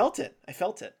insane. I felt it.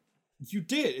 You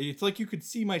did. It's like you could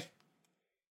see my.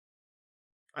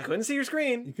 I couldn't see your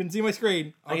screen. You couldn't see my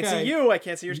screen. Okay. I can see you. I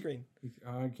can't see your screen.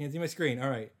 I can't see my screen. All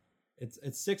right. It's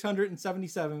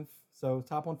 677th, so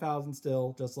top 1,000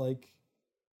 still, just like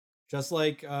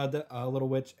the Little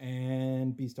Witch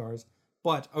and Beastars.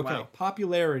 But okay,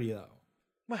 Popularity though.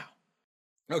 Wow.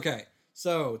 Okay,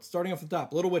 so starting off the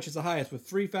top, Little Witch is the highest with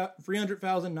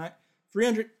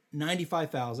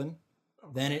 395,000.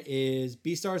 Then it is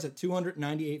Beastars at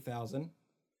 298,000.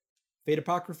 Fate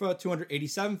Apocrypha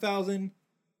 287,000.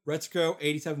 Retsuko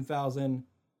 87,000.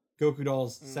 Goku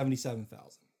Dolls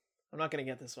 77,000. I'm not gonna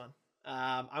get this one.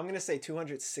 I'm gonna say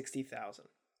 260,000.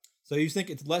 So you think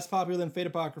it's less popular than Fate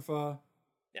Apocrypha?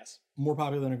 Yes. More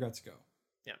popular than Agretsuko?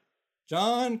 Yeah.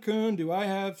 John Kuhn, do I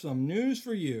have some news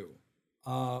for you?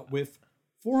 With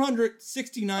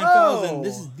 469,000,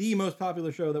 this is the most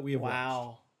popular show that we have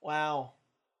watched. Wow.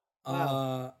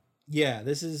 Yeah,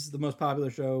 this is the most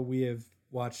popular show we have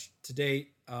watched to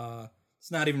date. It's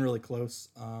not even really close.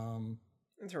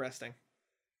 Interesting.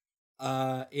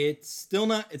 It's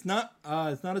not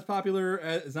as popular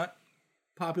as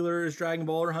Dragon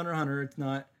Ball or Hunter x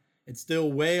Hunter. It's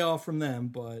still way off from them,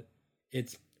 but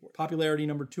it's popularity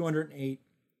number 208.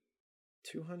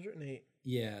 208.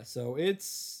 Yeah, so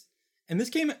this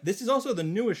is also the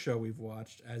newest show we've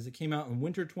watched, as it came out in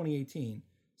winter 2018.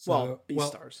 So,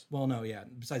 Beastars.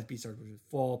 Besides Beastars, which is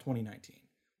fall 2019,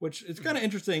 which is kind of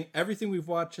interesting. Everything we've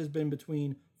watched has been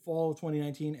between fall of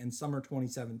 2019 and summer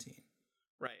 2017.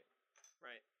 Right.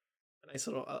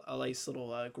 A nice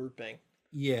little grouping.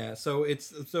 Yeah, so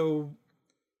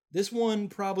this one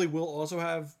probably will also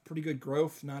have pretty good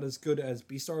growth, not as good as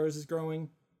Beastars is growing.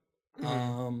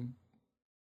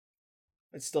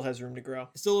 It still has room to grow.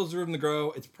 It's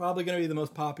probably going to be the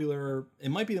most popular. It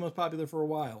might be the most popular for a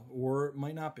while, or it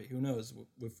might not be. Who knows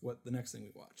with what the next thing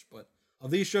we watch. But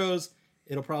of these shows,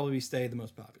 it'll probably stay the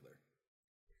most popular.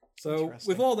 So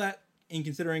with all that in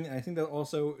considering, I think that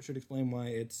also should explain why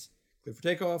it's clear for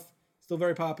takeoff. Still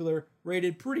very popular,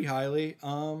 rated pretty highly.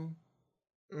 I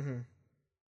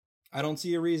don't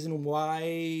see a reason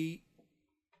why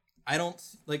I don't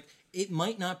like it.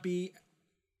 Might not be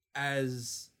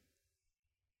as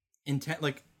intent.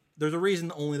 Like, there's a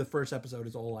reason only the first episode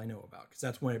is all I know about, because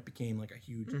that's when it became like a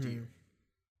huge deal.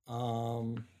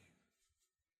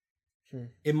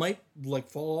 It might like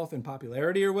fall off in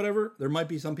popularity or whatever. There might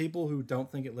be some people who don't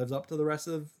think it lives up to the rest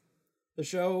of the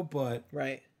show, but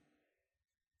right.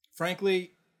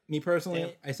 Frankly, me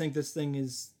personally, I think this thing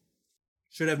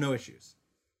should have no issues.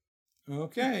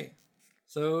 Okay,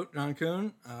 so John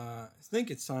Kuhn, I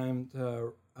think it's time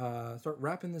to start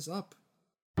wrapping this up.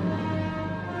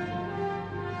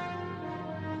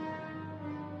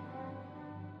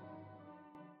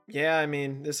 Yeah, I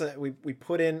mean, this we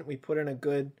put in a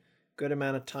good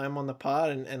amount of time on the pod,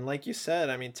 and like you said,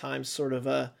 I mean, time's sort of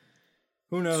a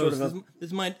who knows.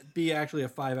 This might be actually a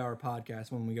 5-hour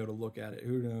podcast when we go to look at it.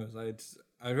 Who knows?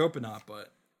 I hope not,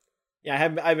 but yeah, I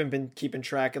haven't been keeping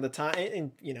track of the time,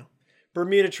 and you know,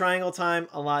 Bermuda Triangle time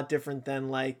a lot different than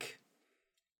like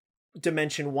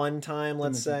Dimension 1 time,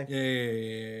 let's say.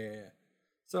 Yeah.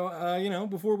 So, you know,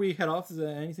 before we head off, is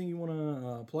there anything you want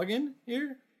to plug in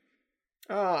here?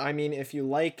 I mean, if you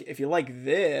like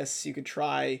this, you could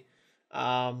try,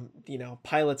 you know,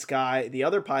 the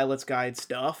other Pilot's Guide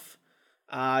stuff.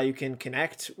 You can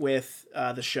connect with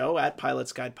the show at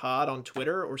Pilot's Guide Pod on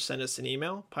Twitter, or send us an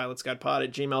email,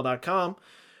 pilotsguidepod@gmail.com.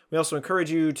 We also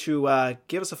encourage you to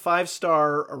give us a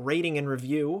 5-star rating and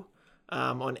review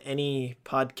on any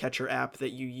podcatcher app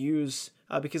that you use,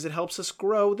 because it helps us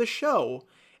grow the show.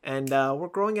 And we're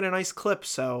growing at a nice clip,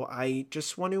 so I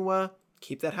just want to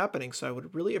keep that happening. So I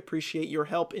would really appreciate your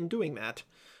help in doing that,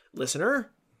 listener.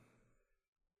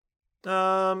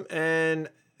 And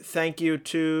thank you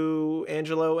to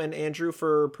Angelo and Andrew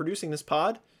for producing this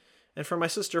pod, and for my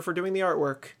sister for doing the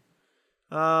artwork.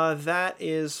 That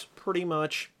is pretty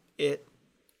much it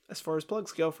as far as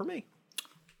plugs go for me.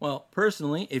 Well,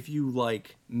 personally, if you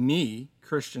like me,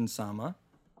 Christian Sama,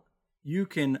 you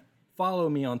can follow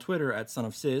me on Twitter at Son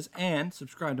of Sis, and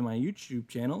subscribe to my YouTube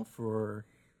channel for,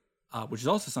 which is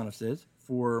also Son of Sis,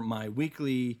 for my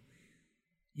weekly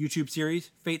YouTube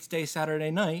series, Fate's Day Saturday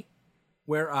Night,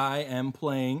 where I am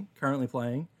currently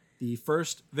playing the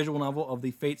first visual novel of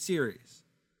the Fate series.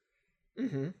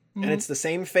 And it's the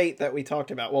same Fate that we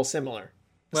talked about. Well, similar.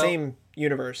 Same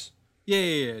universe.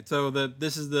 Yeah. So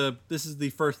this is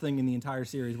the first thing in the entire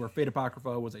series where Fate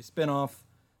Apocrypha was a spin-off.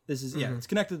 This is it's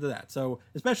connected to that. So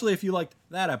especially if you liked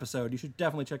that episode, you should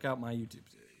definitely check out my YouTube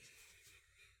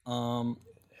series.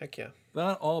 Heck yeah.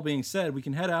 But all being said, we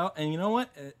can head out, and you know what?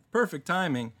 Perfect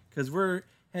timing, because we're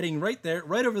heading right there.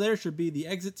 Right over there should be the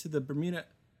exit to the Bermuda.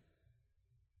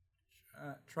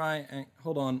 Try and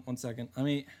hold on 1 second.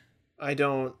 I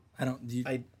don't.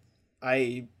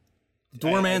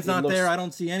 Doorman's not there. I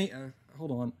don't see any.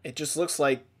 Hold on. It just looks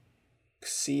like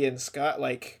sea and sky.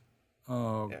 Like,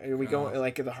 oh, are we going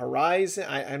like the horizon?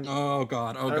 Oh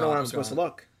God. I don't know where I'm supposed to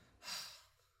look.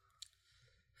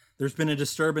 There's been a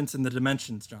disturbance in the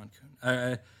dimensions, John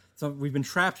Kuhn. So we've been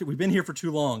trapped here. We've been here for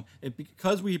too long.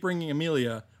 Because we're bringing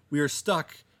Amelia, we are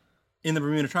stuck in the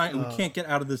Bermuda Triangle. We can't get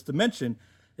out of this dimension.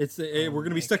 We're going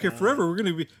to be stuck here forever.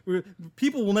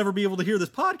 People will never be able to hear this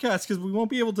podcast because we won't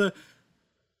be able to.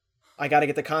 I got to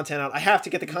get the content out. I have to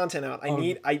get the content out.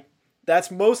 That's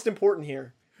most important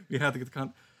here. We have to get the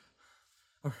content.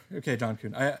 Okay, John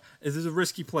Kuhn. This is a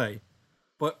risky play,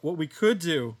 but what we could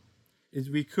do is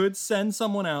we could send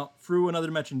someone out through another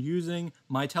dimension using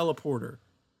my teleporter.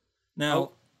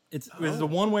 Now, it's a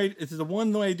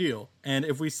one-way deal, and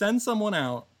if we send someone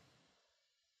out,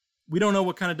 we don't know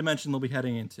what kind of dimension they'll be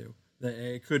heading into.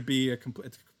 It could be it's a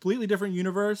completely different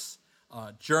universe.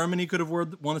 Germany could have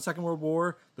won the Second World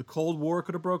War. The Cold War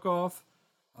could have broke off.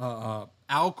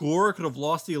 Al Gore could have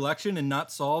lost the election and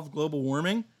not solved global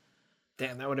warming.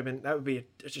 Damn, that would be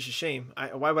just a shame.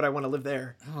 Why would I want to live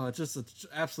there? Oh, it's just an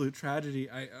absolute tragedy.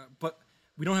 But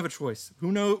we don't have a choice.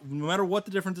 Who knows? No matter what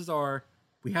the differences are,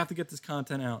 we have to get this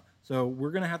content out. So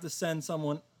we're gonna have to send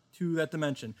someone to that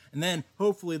dimension, and then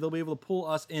hopefully they'll be able to pull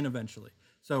us in eventually.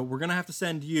 So we're gonna have to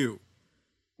send you.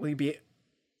 Will you be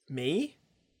me?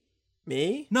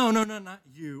 Me? No, not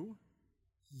you.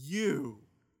 You,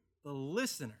 the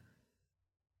listener.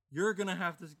 You're gonna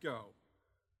have to go.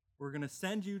 We're going to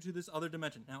send you to this other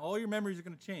dimension. Now, all your memories are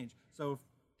going to change. So if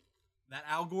that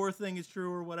Al Gore thing is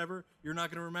true or whatever, you're not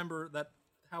going to remember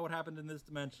how it happened in this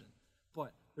dimension.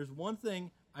 But there's one thing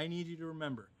I need you to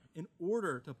remember. In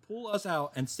order to pull us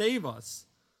out and save us,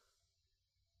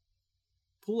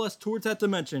 pull us towards that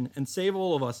dimension and save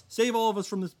all of us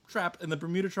from this trap in the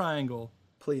Bermuda Triangle.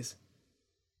 Please.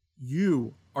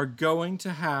 You are going to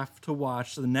have to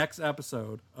watch the next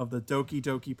episode of the Doki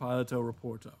Doki Piloto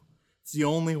Reporto. It's the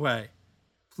only way.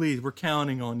 Please, we're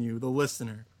counting on you, the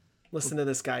listener. Listen to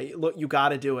this guy. Look, you got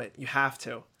to do it. You have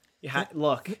to.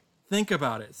 Look. Think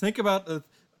about it. Think about the.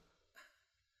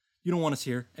 You don't want us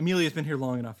here. Amelia's been here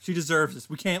long enough. She deserves this.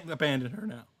 We can't abandon her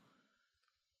now.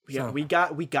 Yeah, so. we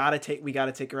gotta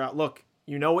take her out. Look,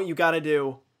 you know what you gotta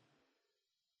do.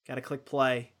 Gotta click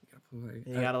play. You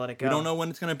gotta let it go. We don't know when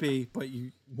it's gonna be, but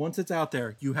once it's out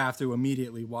there, you have to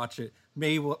immediately watch it.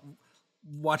 Maybe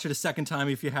watch it a second time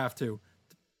if you have to,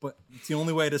 but it's the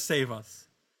only way to save us.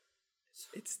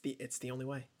 It's the only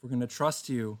way. We're gonna trust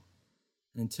you.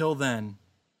 Until then,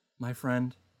 my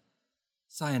friend,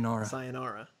 sayonara.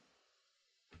 Sayonara.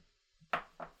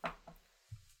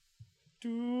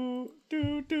 Do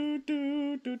do do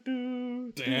do do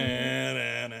do.